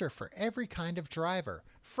filter for every kind of driver.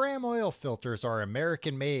 Fram oil filters are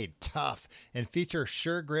American-made, tough, and feature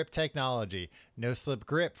Sure Grip technology. No-slip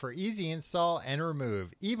grip for easy install and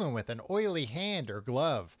remove, even with an oily hand or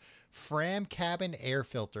glove. Fram cabin air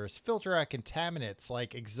filters filter out contaminants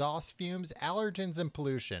like exhaust fumes, allergens, and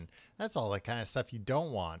pollution. That's all the kind of stuff you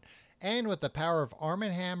don't want. And with the power of Arm &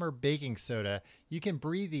 Hammer baking soda, you can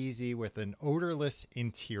breathe easy with an odorless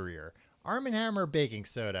interior. Arm & Hammer baking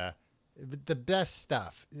soda, the best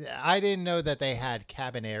stuff. I didn't know that they had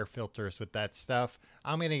cabin air filters with that stuff.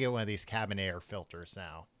 I'm going to get one of these cabin air filters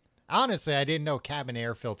now. Honestly, I didn't know cabin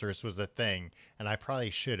air filters was a thing, and I probably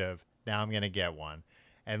should have. Now I'm going to get one.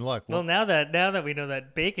 And look. Well, now that we know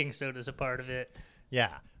that baking soda is a part of it.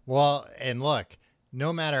 Yeah. Well, and look,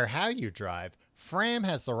 no matter how you drive, Fram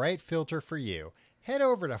has the right filter for you. Head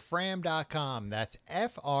over to fram.com, that's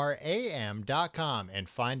FRAM.com, and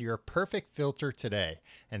find your perfect filter today.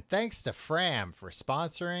 And thanks to Fram for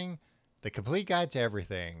sponsoring The Complete Guide to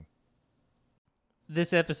Everything.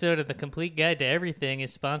 This episode of The Complete Guide to Everything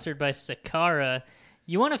is sponsored by Sakara.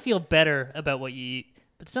 You want to feel better about what you eat,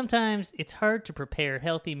 but sometimes it's hard to prepare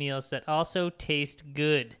healthy meals that also taste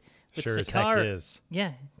good. With Sure Sakara, as heck is.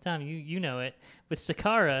 Yeah, Tom, you know it. With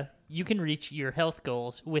Sakara, you can reach your health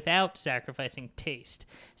goals without sacrificing taste.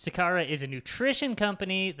 Sakara is a nutrition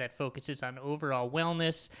company that focuses on overall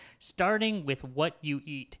wellness, starting with what you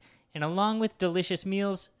eat. And along with delicious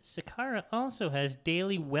meals, Sakara also has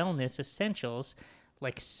daily wellness essentials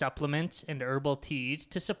like supplements and herbal teas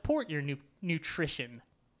to support your nutrition.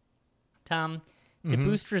 Tom, to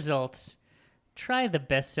boost results, try the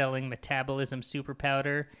best-selling Metabolism Super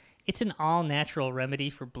Powder. It's an all-natural remedy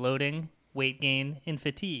for bloating, weight gain, and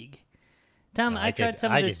fatigue. Tom, I tried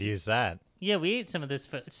some of this. I could use that. Yeah, we ate some of this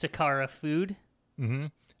Sakara food. Mm-hmm.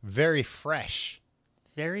 Very fresh.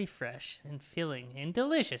 Very fresh and filling and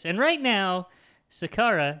delicious. And right now,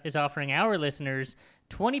 Sakara is offering our listeners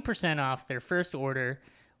 20% off their first order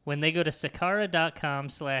when they go to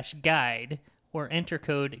sakara.com/guide or enter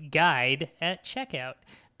code GUIDE at checkout.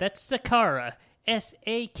 That's Sakara,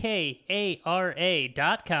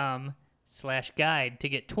 SAKARA.com/guide to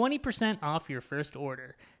get 20% off your first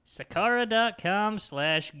order.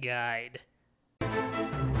 Sakara.com/guide.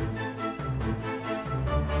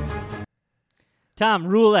 Tom,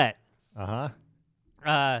 roulette.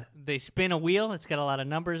 They spin a wheel. It's got a lot of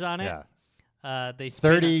numbers on it. Yeah. They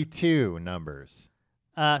spin 32 numbers.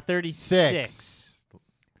 36. 6.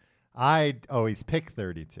 I always pick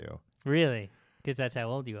 32. Really? Because that's how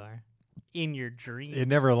old you are. In your dreams. It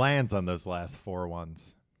never lands on those last 4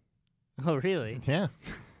 ones. Oh, really? Yeah.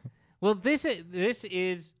 Well, this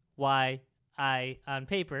is why I, on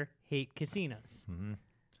paper, hate casinos. Mm-hmm.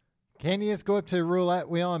 Can't you just go up to the roulette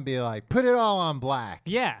wheel and be like, put it all on black?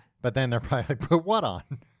 Yeah. But then they're probably like, put what on?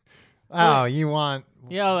 Oh, you want...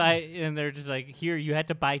 And they're just like, here, you had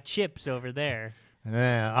to buy chips over there.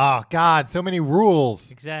 Oh, God, so many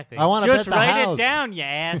rules. Exactly. I want to bet the house. Just write it down, you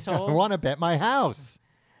asshole. I want to bet my house.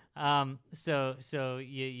 So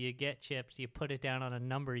you get chips, you put it down on a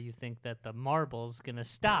number you think that the marble's going to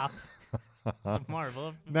stop. It's a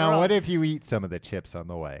marble. Now, what if you eat some of the chips on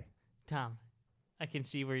the way? Tom, I can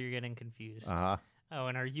see where you're getting confused. Uh-huh. Oh,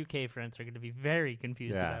 and our UK friends are going to be very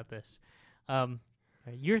confused about this.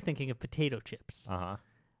 You're thinking of potato chips.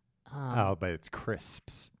 Uh-huh. But it's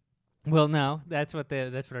crisps. Well, no, that's what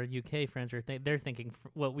our UK friends are they're thinking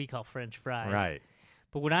what we call French fries. Right.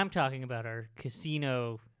 But what I'm talking about are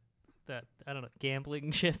casino,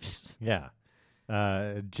 gambling chips. Yeah.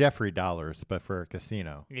 Jeffrey dollars, but for a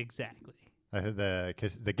casino. Exactly.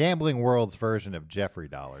 The gambling world's version of Jeffrey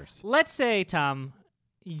dollars. Let's say, Tom,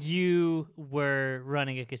 you were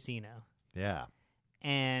running a casino. Yeah.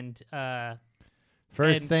 And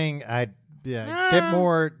first thing, I'd get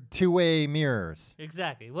more two-way mirrors.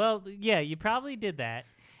 Exactly. Well, yeah, you probably did that.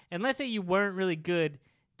 And let's say you weren't really good,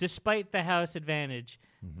 despite the house advantage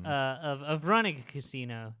of running a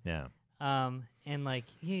casino. Yeah. And like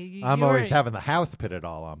I'm always having the house put it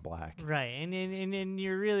all on black. Right, and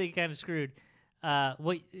you're really kind of screwed.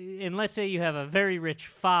 And let's say you have a very rich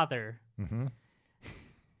father. Mm-hmm.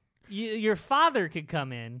 Your father could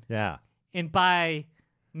come in. Yeah. And buy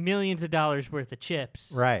millions of dollars worth of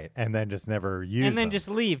chips. Right, and then just never use and then them. Just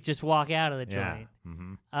leave, just walk out of the joint.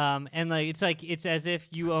 Mm-hmm. And it's as if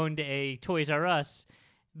you owned a Toys R Us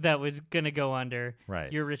that was gonna go under. Right.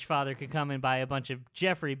 Your rich father could come and buy a bunch of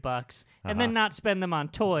Jeffrey bucks and then not spend them on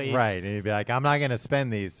toys. Right, and he'd be like, I'm not gonna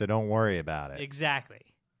spend these, so don't worry about it. Exactly.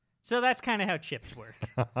 So that's kind of how chips work.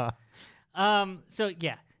 So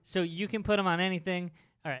you can put them on anything.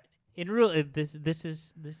 All right. In roulette, this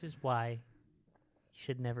is why you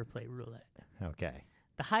should never play roulette. Okay.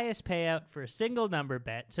 The highest payout for a single number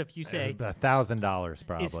bet. So if you say $1,000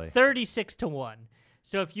 probably is 36-1.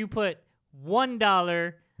 So if you put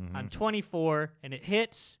 $1 on 24 and it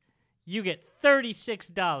hits, you get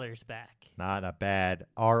 $36 back. Not a bad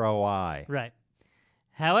ROI. Right.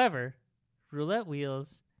 However, roulette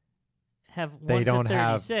wheels have 1 They don't to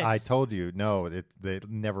have. 36. I told you, no. It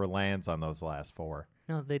never lands on those last 4.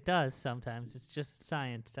 No, they does sometimes. It's just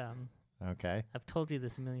science, Tom. Okay. I've told you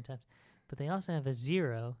this a million times. But they also have a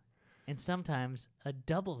 0 and sometimes a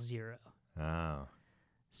double 0. Oh.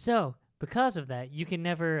 So, because of that, you can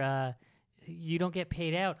never, you don't get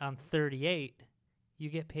paid out on 38. You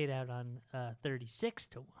get paid out on 36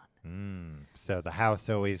 to 1. So the house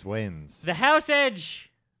always wins. The house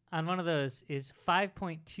edge on one of those is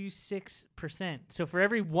 5.26%. So for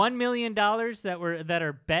every $1 million that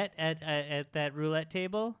are bet at that roulette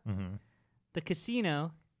table, the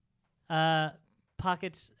casino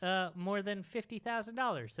pockets more than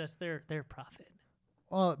 $50,000. That's their profit.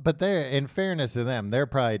 Well, but they're, in fairness to them, they're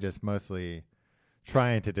probably just mostly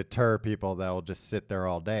trying to deter people that will just sit there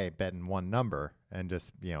all day betting one number and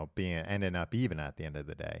just, ending up even at the end of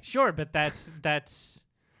the day. Sure, but that's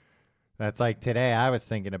That's like today I was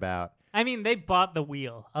thinking about. I mean, they bought the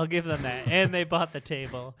wheel. I'll give them that. And they bought the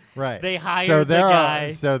table. Right. They hired the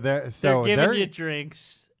guy. They're giving you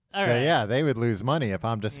drinks. All right. Yeah, they would lose money if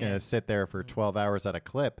I'm just going to sit there for 12 hours at a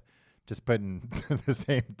clip just putting the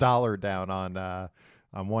same dollar down on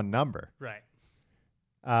one number. Right.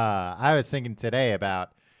 I was thinking today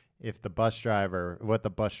about what the bus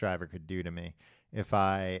driver could do to me if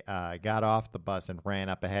I got off the bus and ran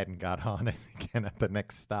up ahead and got on it again at the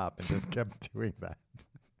next stop and just kept doing that.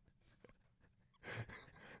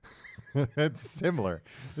 It's similar.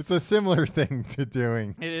 It's a similar thing to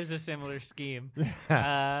doing. It is a similar scheme.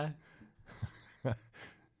 Yeah. I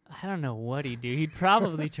don't know what he'd do. He'd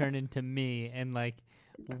probably turn into me and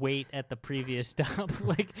wait at the previous stop,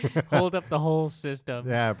 hold up the whole system.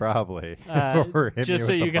 Yeah, probably. Or just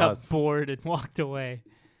so you got bus. bored and walked away.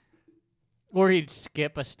 Or he'd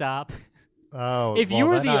skip a stop. Oh, if you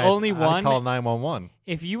were then the only I'd one, call 911.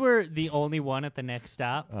 If you were the only one at the next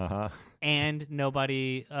stop, and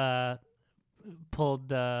nobody pulled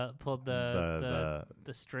the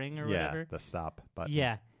string or whatever, the stop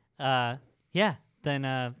button.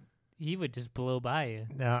 then he would just blow by you.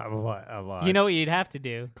 No, what? You know what you'd have to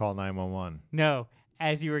do? Call 911. No,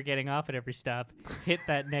 as you were getting off at every stop, hit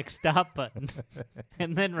that next stop button,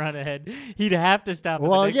 and then run ahead. He'd have to stop.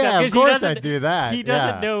 Well, at the next stop, of course I'd do that. He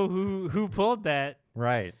doesn't know who pulled that.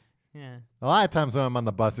 Right. Yeah. A lot of times when I'm on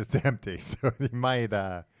the bus, it's empty, so he might.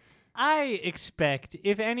 I expect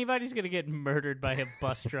if anybody's gonna get murdered by a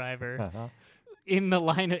bus driver in the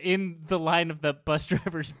line of the bus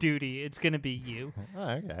driver's duty, it's gonna be you. Oh,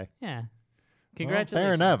 okay. Yeah. Well, Congratulations.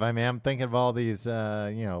 fair enough. I mean, I'm thinking of all these,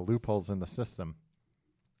 loopholes in the system.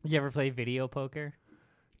 You ever play video poker?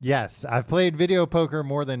 Yes, I've played video poker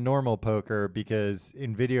more than normal poker because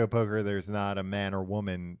in video poker, there's not a man or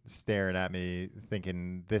woman staring at me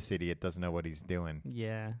thinking this idiot doesn't know what he's doing.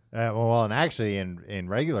 Yeah. And actually in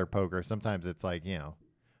regular poker, sometimes it's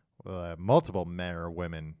multiple men or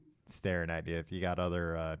women staring at you if you got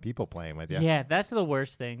other people playing with you. Yeah, that's the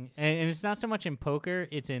worst thing. And it's not so much in poker,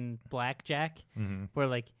 it's in blackjack,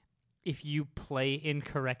 where if you play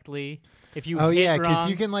incorrectly, if you hit wrong. because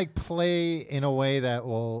you can play in a way that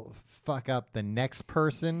will fuck up the next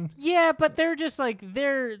person. Yeah, but they're just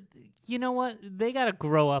you know what? They got to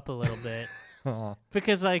grow up a little bit.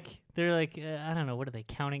 Because they're I don't know, what are they,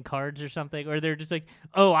 counting cards or something? Or they're just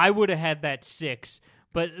oh, I would have had that 6.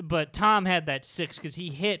 But Tom had that 6 because he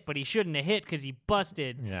hit, but he shouldn't have hit because he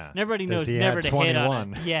busted. Yeah. And everybody knows he never had to 21. hit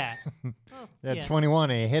on it. Yeah. Yeah, 21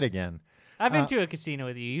 and he hit again. I've been to a casino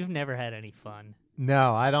with you. You've never had any fun.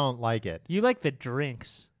 No, I don't like it. You like the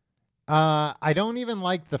drinks. I don't even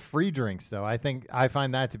like the free drinks, though. I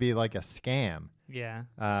find that to be like a scam. Yeah.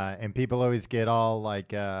 And people always get all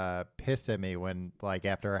pissed at me when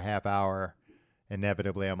after a half hour,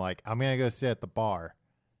 inevitably I'm I'm going to go sit at the bar.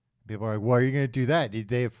 People are why are you going to do that?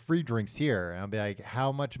 They have free drinks here. And I'll be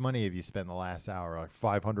how much money have you spent the last hour?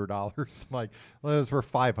 $500? I'm well, those were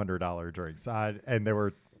 $500 drinks. And they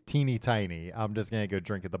were teeny tiny. I'm just going to go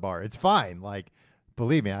drink at the bar. It's fine.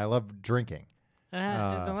 Believe me, I love drinking. The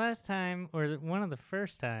last time, or one of the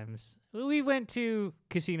first times, we went to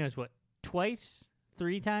casinos, twice?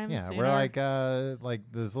 3 times? Yeah, we're like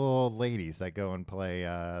those little ladies that go and play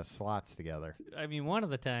slots together. I mean, one of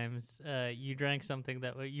the times you drank something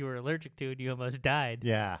that you were allergic to and you almost died.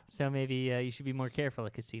 Yeah. So maybe you should be more careful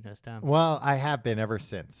at casinos, Tom. Well, I have been ever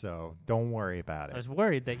since, so don't worry about it. I was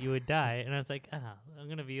worried that you would die, and I was I'm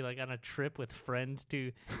going to be on a trip with friends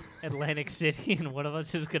to Atlantic City, and one of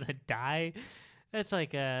us is going to die. That's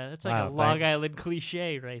a Long Island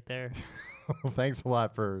cliche right there. Well, thanks a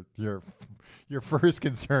lot for your first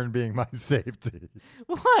concern being my safety.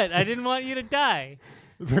 What? I didn't want you to die.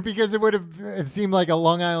 Because it would have it seemed like a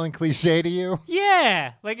Long Island cliche to you.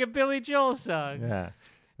 Yeah, like a Billy Joel song. Yeah.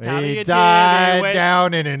 Tommy He and died Timmy went-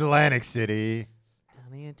 down in Atlantic City.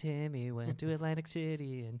 Tommy and Timmy went to Atlantic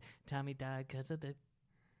City, and Tommy died because of the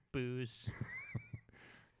booze.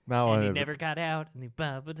 That one And he of- never got out, and he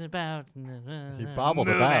bobbled about. He bobbled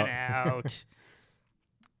moving about. out.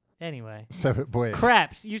 Anyway, So, boy.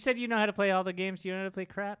 craps. You said you know how to play all the games. Do you know how to play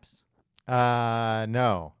craps?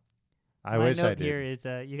 No. I My wish note I did. here is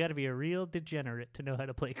you got to be a real degenerate to know how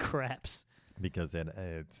to play craps. Because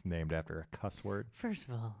it's named after a cuss word. First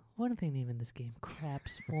of all, what are they naming this game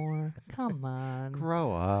craps for? Come on.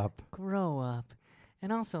 Grow up. Grow up.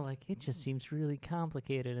 And also, like, it just seems really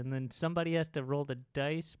complicated. And then somebody has to roll the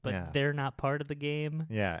dice, but Yeah. they're not part of the game.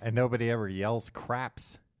 Yeah, and nobody ever yells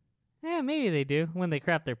craps. Yeah, maybe they do when they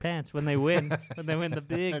crap their pants, when they win, when they win the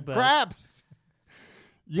big bucks. Craps.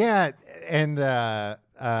 Yeah, and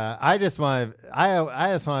I just want to.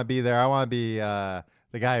 I just want to be there. I want to be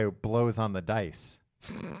the guy who blows on the dice.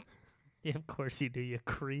 Yeah, of course you do, you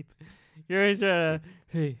creep. You're always, hey,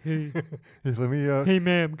 Hey, let me. hey,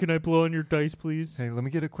 ma'am, can I blow on your dice, please? Hey, let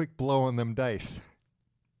me get a quick blow on them dice.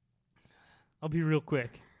 I'll be real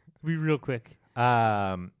quick.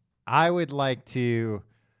 I would like to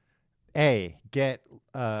get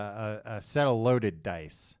a set of loaded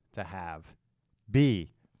dice to have.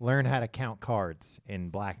 B, learn how to count cards in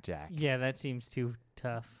blackjack. Yeah, that seems too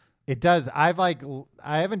tough. It does. I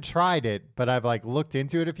haven't tried it, but I've looked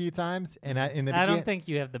into it a few times, and I don't think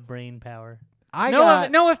you have the brain power. I no,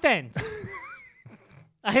 got no offense.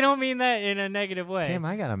 I don't mean that in a negative way. Tim.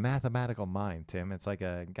 I got a mathematical mind, Tim. It's like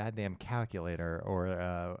a goddamn calculator or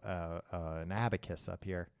an abacus up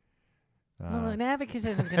here. Well, an abacus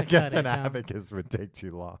isn't going I to cut guess it. an Tom. abacus would take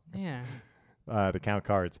too long Yeah. to count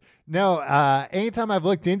cards. No, anytime I've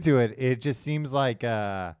looked into it, it just seems like,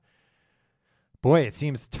 boy, it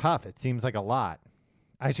seems tough. It seems like a lot.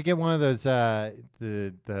 I should get one of those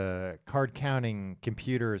the card counting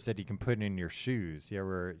computers that you can put in your shoes. You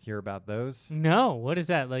ever hear about those? No, what is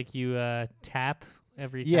that? Like you tap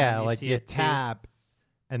every time Yeah, you like see you a two? tap,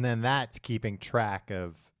 and then that's keeping track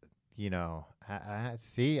of,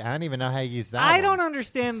 see, I don't even know how you use that. I one. don't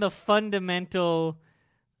understand the fundamental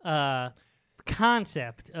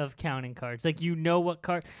concept of counting cards. Like, you know what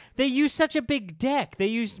card they use. Such a big deck. They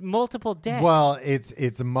use multiple decks. Well,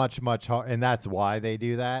 it's much hard, and that's why they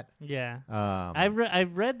do that. Yeah. Um,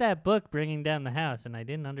 I've read that book, Bringing Down the House, and I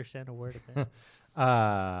didn't understand a word of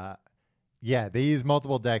it. Yeah, they use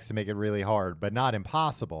multiple decks to make it really hard, but not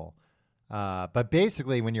impossible. But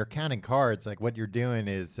basically, when you're counting cards, like what you're doing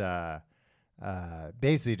is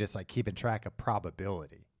basically just like keeping track of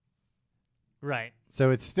probability. Right.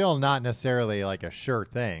 So it's still not necessarily like a sure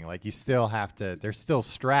thing. Like you still have to. There's still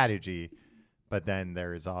strategy, but then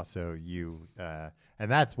there's also you, and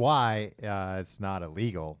that's why it's not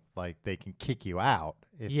illegal. Like they can kick you out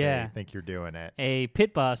if Yeah. they think you're doing it. A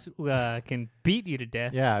pit boss can beat you to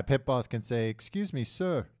death. Yeah, a pit boss can say, "Excuse me,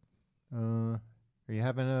 sir, are you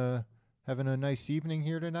having a nice evening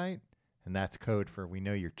here tonight?" And that's code for we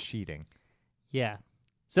know you're cheating. Yeah.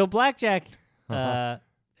 So blackjack Uh-huh.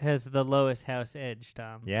 has the lowest house edge,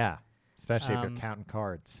 Tom. Yeah, especially if Um, you're counting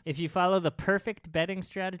cards. If you follow the perfect betting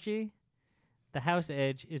strategy, the house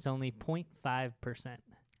edge is only 0.5%.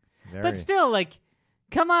 Very, But still, like,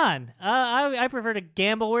 come on. I prefer to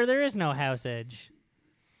gamble where there is no house edge.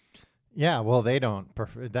 yeah. Well, they don't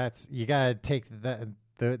prefer. That's you gotta take that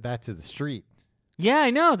to the street. Yeah,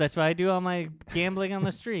 I know. That's why I do all my gambling on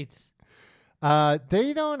the streets.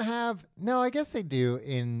 They don't have. No, I guess they do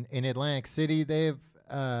in Atlantic City. They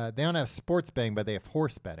have. They don't have sports betting, but they have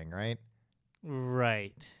horse betting, right?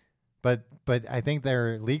 Right. But I think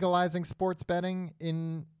they're legalizing sports betting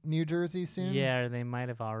in New Jersey soon. Yeah, or they might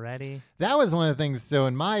have already. That was one of the things. So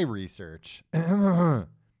in my research, oh,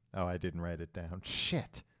 I didn't write it down.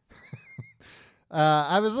 Shit.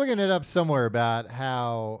 I was looking it up somewhere about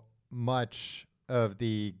how much of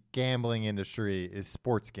the gambling industry is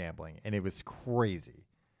sports gambling, and it was crazy.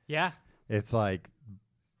 Yeah. It's like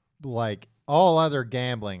all other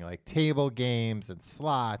gambling, like table games and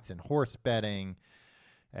slots and horse betting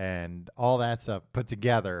and all that stuff put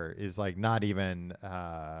together is like not even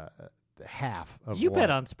half of You what. bet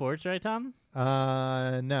on sports, right, Tom?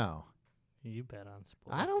 No. You bet on sports.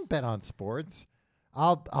 I don't bet on sports.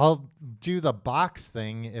 I'll do the box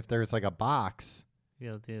thing if there's like a box.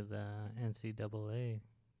 You'll do the NCAA.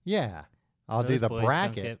 Yeah. I'll do Those the boys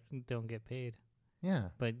bracket. Don't get paid. Yeah.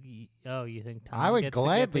 But you think Tom I would gets to get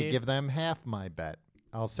gladly paid? give them half my bet.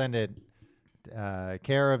 I'll send it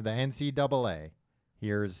care of the NCAA.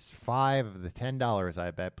 Here's 5 of the $10 I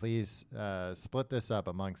bet. Please split this up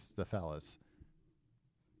amongst the fellas.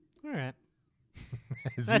 All right.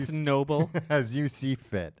 As That's you, noble. as you see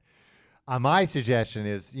fit. My suggestion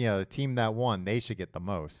is, the team that won, they should get the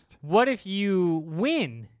most. What if you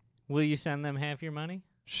win? Will you send them half your money?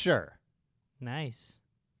 Sure. Nice.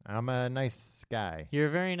 I'm a nice guy. You're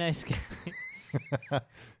a very nice guy.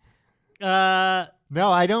 No,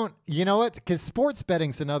 I don't. You know what? Because sports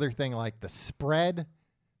betting's another thing, like the spread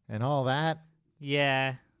and all that.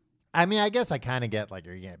 Yeah. I mean, I guess I kind of get like,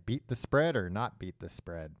 are you going to beat the spread or not beat the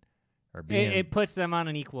spread? Or being, It puts them on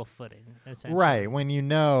an equal footing, essentially. right. When it's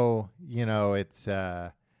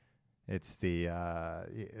the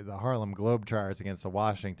Harlem Globetrotters against the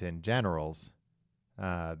Washington Generals.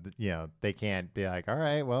 They can't be like, all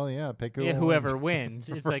right, well, yeah, pick whoever wins.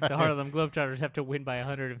 It's like the Harlem Globetrotters have to win by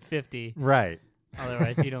 150. Right.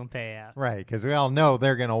 Otherwise, you don't pay out. Right, because we all know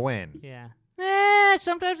they're going to win. Yeah.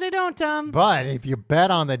 Sometimes they don't, Tom. But if you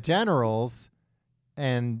bet on the Generals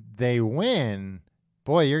and they win,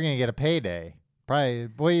 boy, you're going to get a payday. Probably,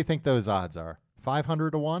 what do you think those odds are?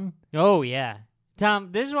 500 to 1? Oh, yeah. Tom,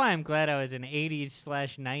 this is why I'm glad I was an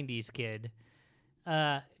 80s/90s kid.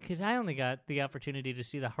 Because I only got the opportunity to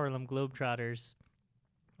see the Harlem Globetrotters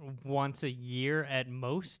once a year at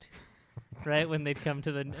most, right? When they'd come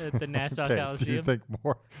to the Nassau Okay, Coliseum. do you think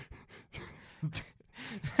more?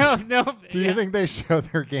 No. Do you think they show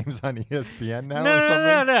their games on ESPN now No, or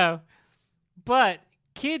something? no. But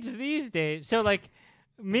kids these days, so like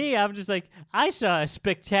me, I'm just like, I saw a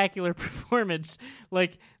spectacular performance.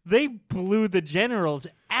 Like, they blew the Generals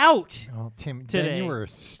out. Oh, Tim, today. then you were a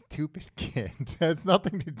stupid kid. It has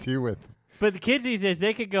nothing to do with. But the kids these days,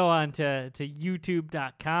 they could go on to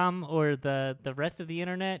YouTube.com or the rest of the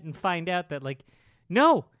internet and find out that, like,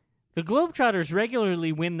 no, the Globetrotters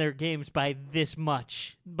regularly win their games by this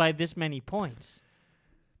many points.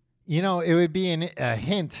 It would be a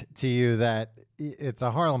hint to you that it's a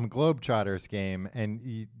Harlem Globetrotters game,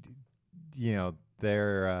 and they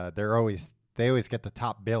always get the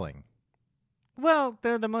top billing. Well,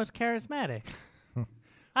 they're the most charismatic.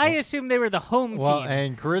 I assume they were the home Well, team.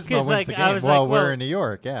 and charisma 'Cause, wins like, the I game. was Well, like, we're well, in New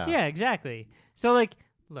York, yeah. Yeah, exactly. So, like,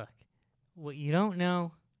 look, what you don't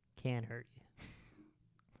know can't hurt you.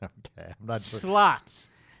 Okay, I'm not sure. Slots.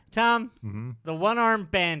 Tom, Mm-hmm. the one-armed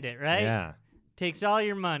bandit, right? Yeah, Takes all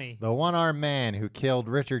your money. the one-armed man who killed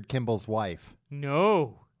Richard Kimball's wife.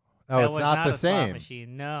 No. Oh, that it's was not the a slot same.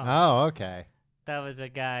 machine. No. Oh, okay. That was a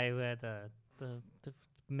guy who had the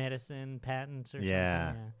medicine patents or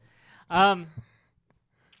Yeah. something. Yeah.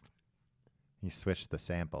 He switched the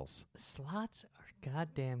samples. Slots are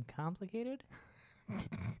goddamn complicated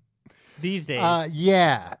these days.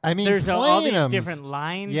 Yeah. I mean, There's all these playing-em's- different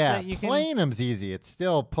lines Yeah, that you can. playing them's easy. It's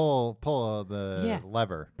still pull the Yeah.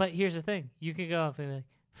 lever. But here's the thing: you could go off and be like,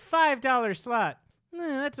 $5 slot.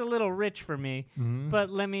 That's a little rich for me. Mm-hmm. But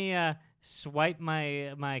let me swipe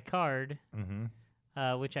my card,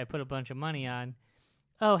 Mm-hmm. which I put a bunch of money on.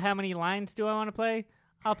 Oh, how many lines do I want to play?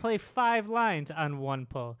 I'll play 5 lines on one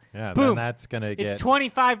pull. Yeah, Boom. then that's gonna get. It's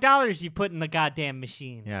 $25 you put in the goddamn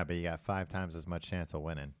machine. Yeah, but you got 5 times as much chance of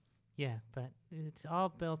winning. Yeah, but it's all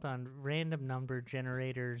built on random number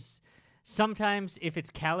generators. Sometimes, if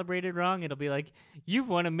it's calibrated wrong, it'll be like, you've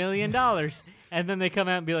won $1 million. And then they come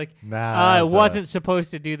out and be like, Nah, it that's wasn't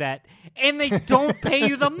supposed to do that. And they don't pay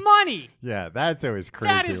you the money. Yeah, that's always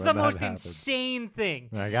crazy. That is when the that most happens. insane thing.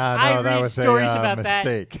 Like, I no, that read was stories a about that.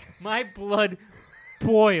 mistake. My blood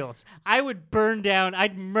boils. I would burn down.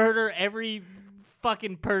 I'd murder every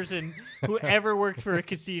fucking person who ever worked for a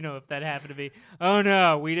casino if that happened to me. Oh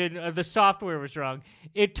no, we didn't. The software was wrong.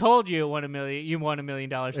 It told you it won $1 million. You won $1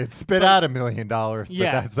 million. It spit out $1 million, but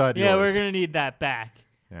Yeah, that's not yeah, yours. we're gonna need that back.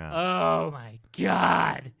 Yeah, Oh my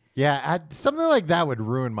god. yeah. Something like that would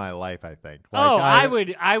ruin my life. I think.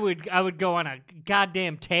 Like, I would go on a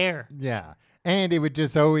goddamn tear. Yeah, and it would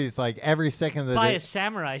just always like every second of the Buy day. a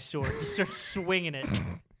samurai sword and start swinging it.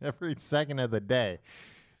 Every second of the day,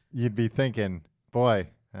 you'd be thinking, boy,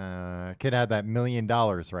 could have that $1 million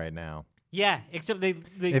right now. Yeah, except they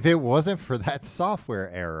If it wasn't for that software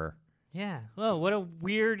error. yeah. Well, what a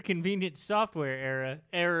weird, convenient software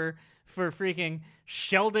error for freaking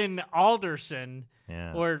Sheldon Alderson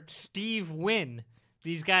Yeah. or Steve Wynn.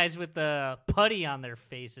 These guys with the putty on their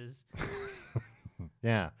faces.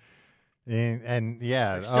 Yeah. And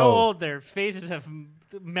yeah. They're so old, their faces have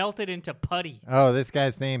melted into putty. Oh, this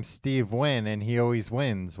guy's name's Steve Wynn, and he always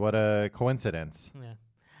wins. What a coincidence. Yeah,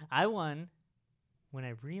 I won when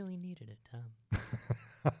I really needed it,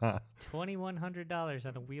 Tom. $2,100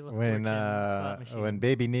 on a Wheel of Fortune slot machine. when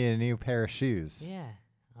baby needed a new pair of shoes. Yeah,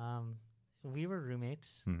 we were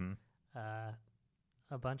roommates. Mm-hmm.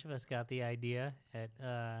 A bunch of us got the idea at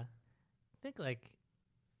I think like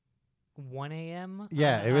 1 a.m.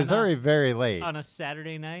 Yeah, it was very, very late. on a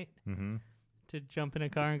Saturday night Mm-hmm. to jump in a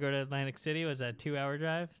car and go to Atlantic City. Was that a 2-hour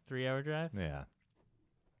drive, 3-hour drive? Yeah.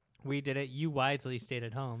 We did it. You wisely stayed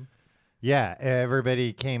at home. Yeah,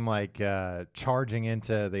 everybody came like charging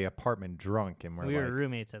into the apartment drunk, and We like, were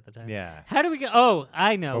roommates at the time. yeah. How do we go? Oh,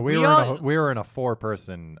 I know. But we were in a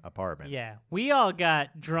 4-person apartment. Yeah, we all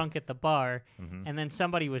got drunk at the bar, Mhm. and then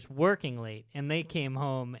somebody was working late, and they came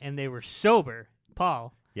home and they were sober.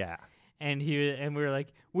 Paul. Yeah. And we were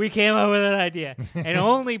like, we came up with an idea, and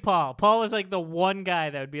only Paul. Paul was like the one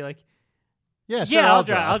guy that would be like, Yeah, sure, yeah, I'll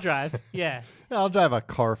I'll drive. Yeah, I'll drive a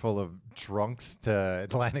car full of drunks to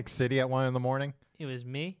Atlantic City at 1 a.m. it was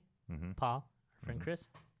me, Mm-hmm. Paul, our friend Chris,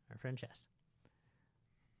 our friend Jess.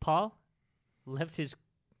 Paul left his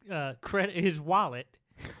his wallet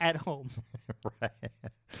at home. Right.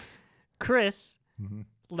 Chris Mhm.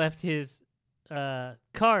 left his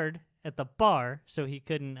card at the bar, so he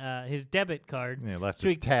couldn't his debit card Yeah, left So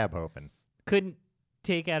his he- tab open. couldn't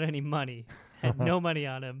take out any money. Had no money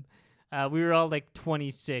on him. We were all like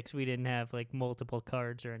 26. We didn't have like multiple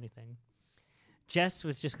cards or anything. Jess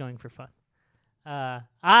was just going for fun.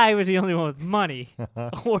 I was the only one with money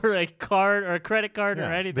or a card or a credit card or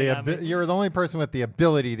Yeah, anything on me. you're the only person with the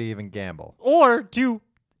ability to even gamble. Or do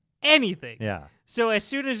anything. Yeah. So as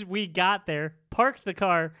soon as we got there, parked the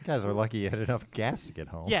car, You guys are lucky you had enough gas to get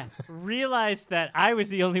home. yeah, realized that I was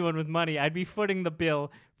the only one with money. I'd be footing the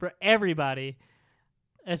bill for everybody.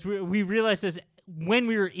 As we realized this when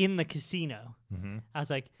we were in the casino. Mm-hmm. I was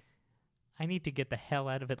like, I need to get the hell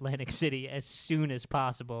out of Atlantic City as soon as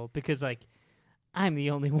possible because, like, I'm the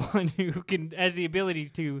only one who has the ability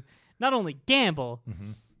to not only gamble,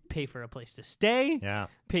 Mm-hmm. pay for a place to stay, Yeah.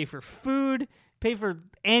 pay for food, pay for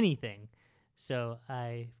anything. So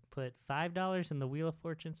I put $5 in the Wheel of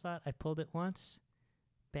Fortune slot. I pulled it once.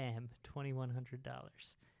 Bam,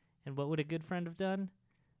 $2,100. And what would a good friend have done?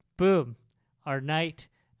 Boom. Our night,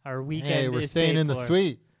 our weekend Hey, we're is staying paid in the for.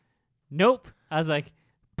 suite. Nope. I was like,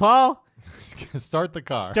 Paul, Start the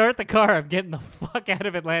car. start the car. I'm getting the fuck out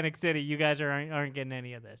of Atlantic City. You guys aren't getting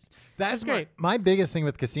any of this. That's great. My biggest thing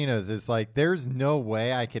with casinos is like there's no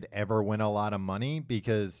way I could ever win a lot of money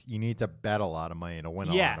because you need to bet a lot of money to win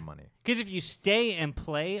a lot of money. Because if you stay and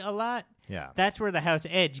play a lot, Yeah. that's where the house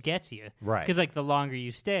edge gets you. Right. Because like the longer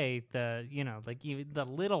you stay, the the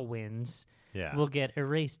little wins Yeah. will get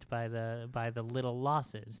erased by the little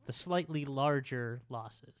losses, the slightly larger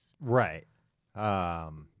losses. Right.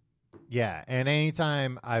 Yeah, and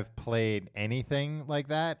anytime I've played anything like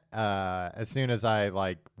that, as soon as I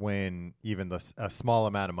like win even a small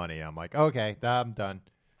amount of money, I'm like, okay, I'm done.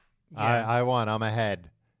 Yeah. I won. I'm ahead.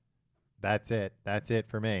 That's it. That's it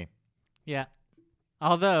for me. Yeah.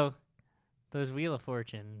 Although those Wheel of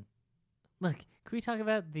Fortune, look, can we talk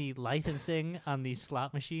about the licensing on these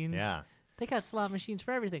slot machines? Yeah. They got slot machines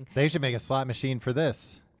for everything. They should make a slot machine for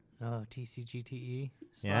this. Oh, TCGTE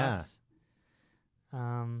slots.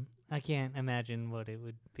 Yeah. I can't imagine what it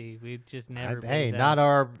would be. We'd just never. Hey, phase out. not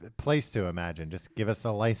our place to imagine. Just give us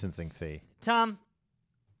a licensing fee. Tom.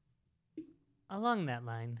 Along that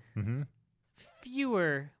line, Mm-hmm.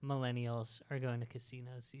 fewer millennials are going to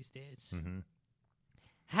casinos these days. Mm-hmm.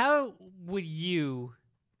 How would you,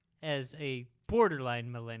 as a borderline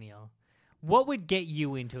millennial, what would get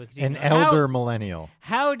you into a casino? An elder millennial.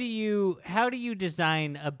 How do you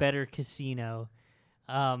design a better casino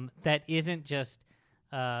that isn't just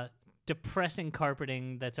depressing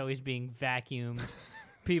carpeting that's always being vacuumed,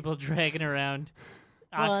 people dragging around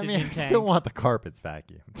Well, I oxygen mean, I tanks? still want the carpets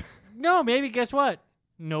vacuumed. No, maybe guess what?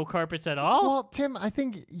 No carpets at all. Well, Tim, I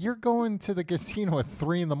think you're going to the casino at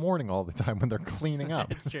 3 a.m. all the time when they're cleaning up.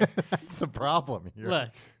 That's true. That's the problem here. Look,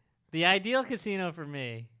 the ideal casino for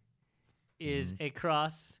me is Mm-hmm. a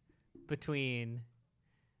cross between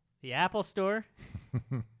the Apple Store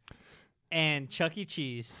and Chuck E.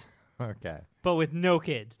 Cheese, Okay. but with no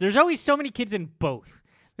kids. There's always so many kids in both.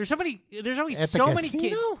 There's always At so the many kids.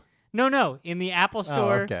 casino? No, in the Apple Oh,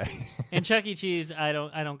 Store okay. and Chuck E. Cheese. I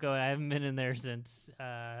don't go. I haven't been in there since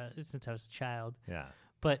I was a child. Yeah.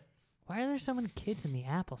 But why are there so many kids in the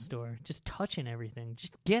Apple Store just touching everything?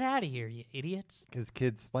 Just get out of here, you idiots. Because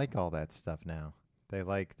kids like all that stuff now. They're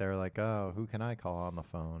like, oh, who can I call on the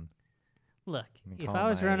phone? Look, Let me if call I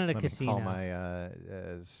was my- running a let me casino, call my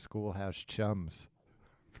schoolhouse chums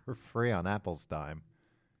for free on Apple's dime.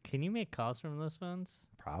 can you make calls from those phones?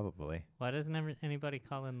 Probably. Why doesn't anybody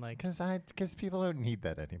call in like Because people don't need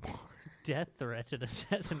that anymore. death threats and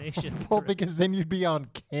assassination? Well, threats? because then you'd be on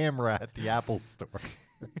camera at the Apple Store.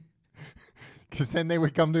 Because then they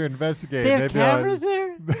would come to investigate. They and have they'd be like- cameras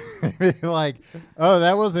there? They'd be like, oh,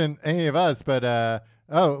 that wasn't any of us, but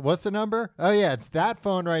Oh, what's the number? Oh yeah, it's that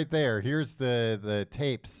phone right there. Here's the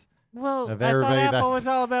tapes. Well, Of I thought everybody Apple that's- was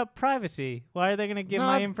all about privacy. Why are they going to give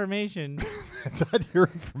my Not- information? It's not your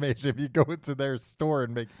information if you go into their store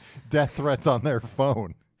and make death threats on their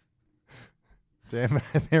phone. Damn,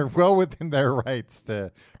 they're well within their rights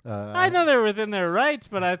to. I know they're within their rights,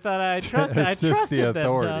 but I thought I trusted. I assist trusted the them.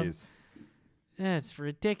 Tom. authorities. That's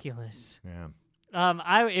ridiculous. Yeah.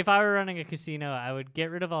 If I were running a casino, I would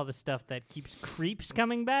get rid of all the stuff that keeps creeps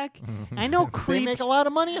coming back. I know They creeps. make a lot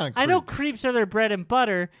of money on. I know creeps. creeps are their bread and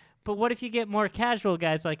butter, but what if you get more casual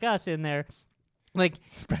guys like us in there? Like,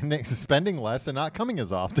 spending less and not coming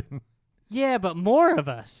as often. yeah, but more of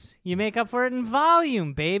us. You make up for it in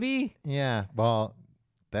volume, baby. Yeah. Well,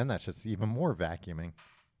 then that's just even more vacuuming.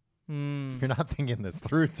 You're not thinking this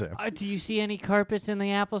through, Tim. Do you see any carpets in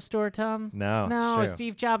the Apple store, Tom? No. No, it's true.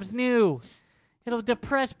 Steve Jobs knew. It'll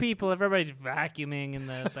depress people if everybody's vacuuming in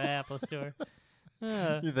the Apple store.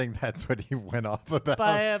 You think that's what he went off about?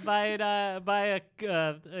 Buy an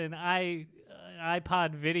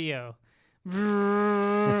iPod video.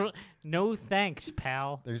 No thanks,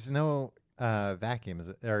 pal. There's no vacuums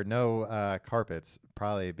or no carpets,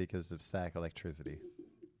 probably because of static electricity.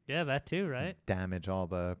 Yeah, that too, right? Damage all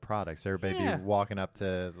the products. Everybody Yeah. be walking up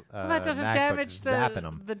to Well, that doesn't MacBooks, damage zapping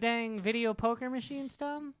them. the dang video poker machines,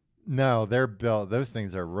 Tom. No, they're built. Those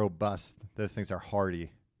things are robust. Those things are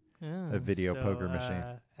hardy. Oh, A video so, poker machine.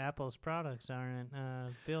 Apple's products aren't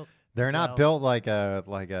built. They're not Well- built like a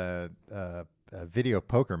video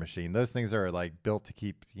poker machine. Those things are like built to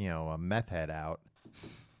keep a meth head out.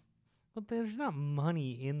 Well, there's not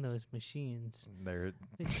money in those machines. They're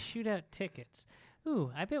They shoot out tickets.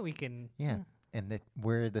 Ooh, I bet we can. yeah. And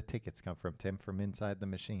where did the tickets come from, Tim? From inside the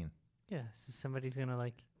machine. Yeah, so somebody's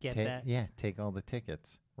gonna get that. Yeah, take all the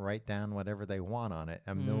tickets. Write down whatever they want on it.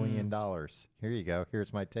 $1 million. Here you go.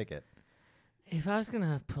 Here's my ticket. If I was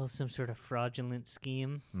gonna pull some sort of fraudulent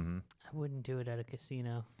scheme, Mm-hmm. I wouldn't do it at a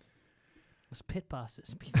casino. Those pit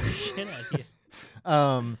bosses beat the shit out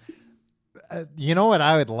of you. You know what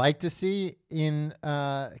I would like to see in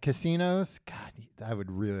casinos? God, I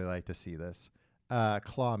would really like to see this.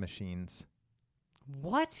 Claw machines.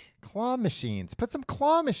 What? Claw machines. Put some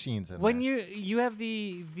claw machines in When there. you have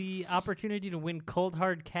the opportunity to win cold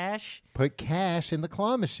hard cash? Put cash in the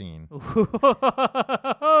claw machine.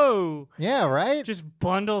 Whoa! Yeah, right? Just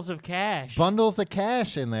bundles of cash. Bundles of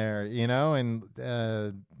cash in there, and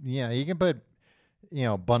you can put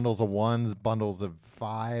bundles of ones, bundles of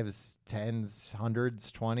fives, tens,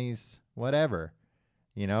 hundreds, 20s, whatever.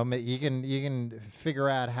 You can figure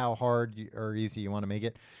out how hard or easy you want to make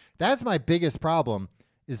it. That's my biggest problem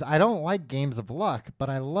is I don't like games of luck, but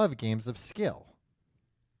I love games of skill.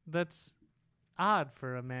 That's odd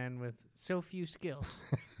for a man with so few skills.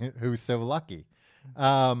 Who's so lucky?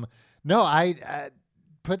 No, I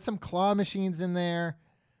put some claw machines in there.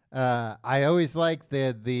 I always like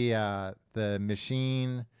the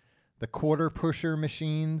machine, the quarter pusher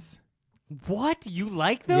machines. What? You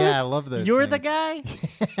like those? Yeah, I love those. You're the things.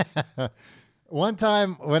 guy? One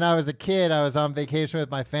time when I was a kid, I was on vacation with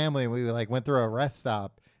my family, and we went through a rest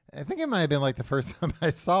stop. I think it might have been the first time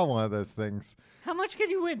I saw one of those things. How much could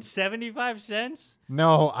you win? 75 cents?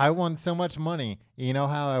 No, I won so much money. You know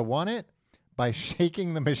how I won it? By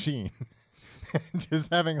shaking the machine. Just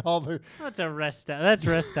having all the That's a rest stop. That's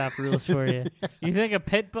rest stop rules for you. You think a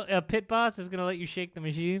pit boss is gonna let you shake the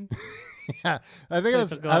machine? yeah. I think So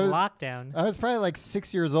it'll go on lockdown. I was probably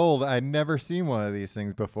 6 years old. I'd never seen one of these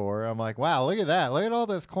things before. I'm like, wow, look at that. Look at all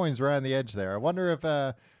those coins right on the edge there. I wonder if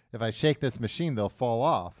I shake this machine, they'll fall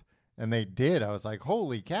off. And they did. I was like,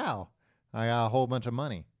 holy cow. I got a whole bunch of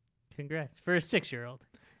money. Congrats for a 6-year-old.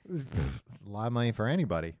 A lot of money for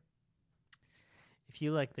anybody. If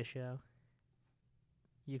you like the show,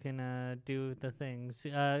 you can do the things.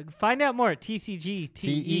 Find out more at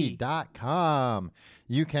TCGTE. TE.com.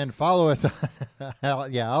 You can follow us.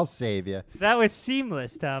 I'll save you. That was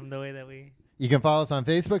seamless, Tom, the way that we... You can follow us on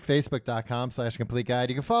Facebook, facebook.com/Complete Guide.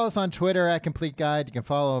 You can follow us on Twitter at Complete Guide. You can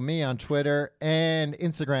follow me on Twitter and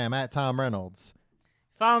Instagram at Tom Reynolds.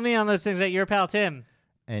 Follow me on those things at Your Pal Tim.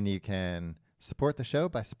 And you can support the show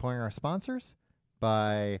by supporting our sponsors,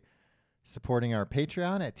 by supporting our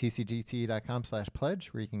Patreon at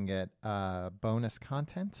tcgt.com/pledge, where you can get bonus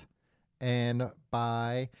content, and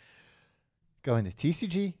by going to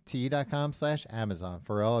tcgt.com/Amazon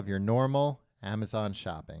for all of your normal Amazon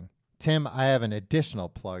shopping. Tim, I have an additional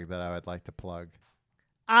plug that I would like to plug.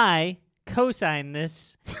 I co-sign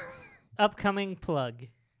this upcoming plug.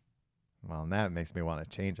 Well, and that makes me want to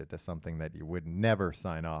change it to something that you would never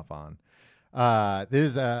sign off on.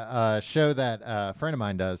 This is a show that a friend of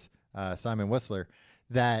mine does, Simon Whistler.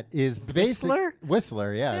 that is basic.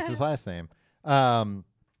 Whistler, yeah, it's his last name.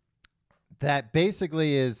 That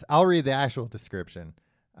basically is, I'll read the actual description,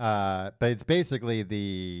 but it's basically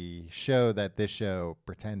the show that this show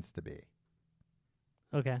pretends to be.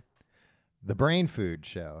 Okay. The Brain Food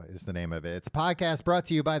Show is the name of it. It's a podcast brought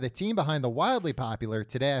to you by the team behind the wildly popular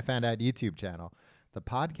Today I Found Out YouTube channel. The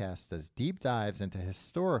podcast does deep dives into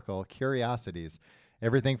historical curiosities,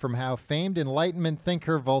 everything from how famed Enlightenment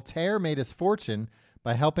thinker Voltaire made his fortune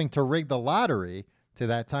by helping to rig the lottery to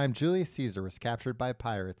that time Julius Caesar was captured by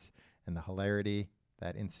pirates and the hilarity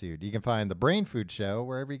that ensued. You can find The Brain Food Show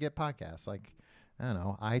wherever you get podcasts, like, I don't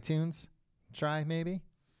know, iTunes, try maybe.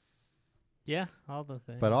 Yeah, all the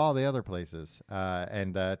things. But all the other places.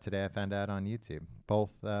 And Today I Found Out on YouTube. Both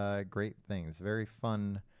great things. Very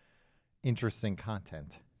fun, interesting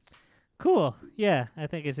content. Cool. Yeah, I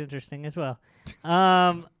think it's interesting as well.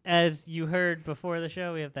 As you heard before the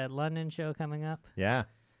show, we have that London show coming up. Yeah.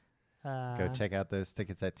 Go check out those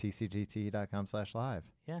tickets at tcgt.com/live.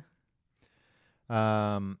 Yeah.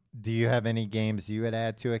 Do you have any games you would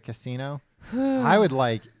add to a casino? I would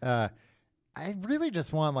like... I really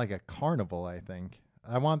just want like a carnival, I think.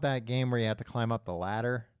 I want that game where you have to climb up the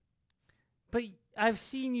ladder. But I've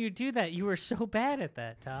seen you do that. You were so bad at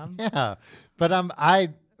that, Tom. Yeah. But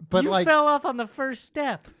you fell off on the first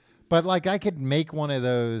step. But like I could make one of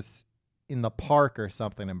those in the park or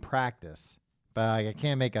something and practice. But I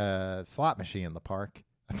can't make a slot machine in the park.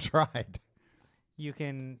 I've tried. You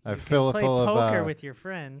can play full poker with your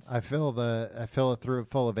friends. I fill it through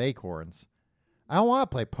full of acorns. I don't want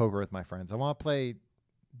to play poker with my friends. I want to play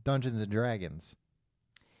Dungeons and Dragons.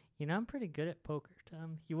 You know, I'm pretty good at poker,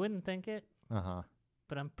 Tom. You wouldn't think it. Uh-huh.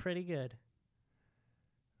 But I'm pretty good.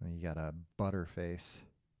 You got a butter face.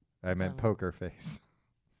 I meant poker face.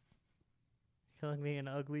 Calling me an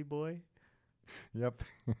ugly boy? Yep.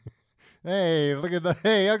 Hey, look at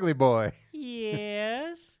hey, ugly boy.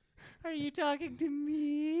 Yes. Are you talking to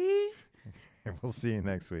me? We'll see you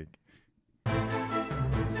next week.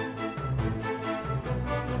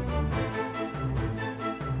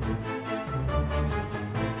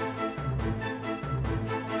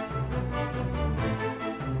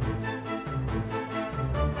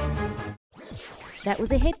 That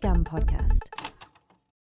was a HeadGum podcast.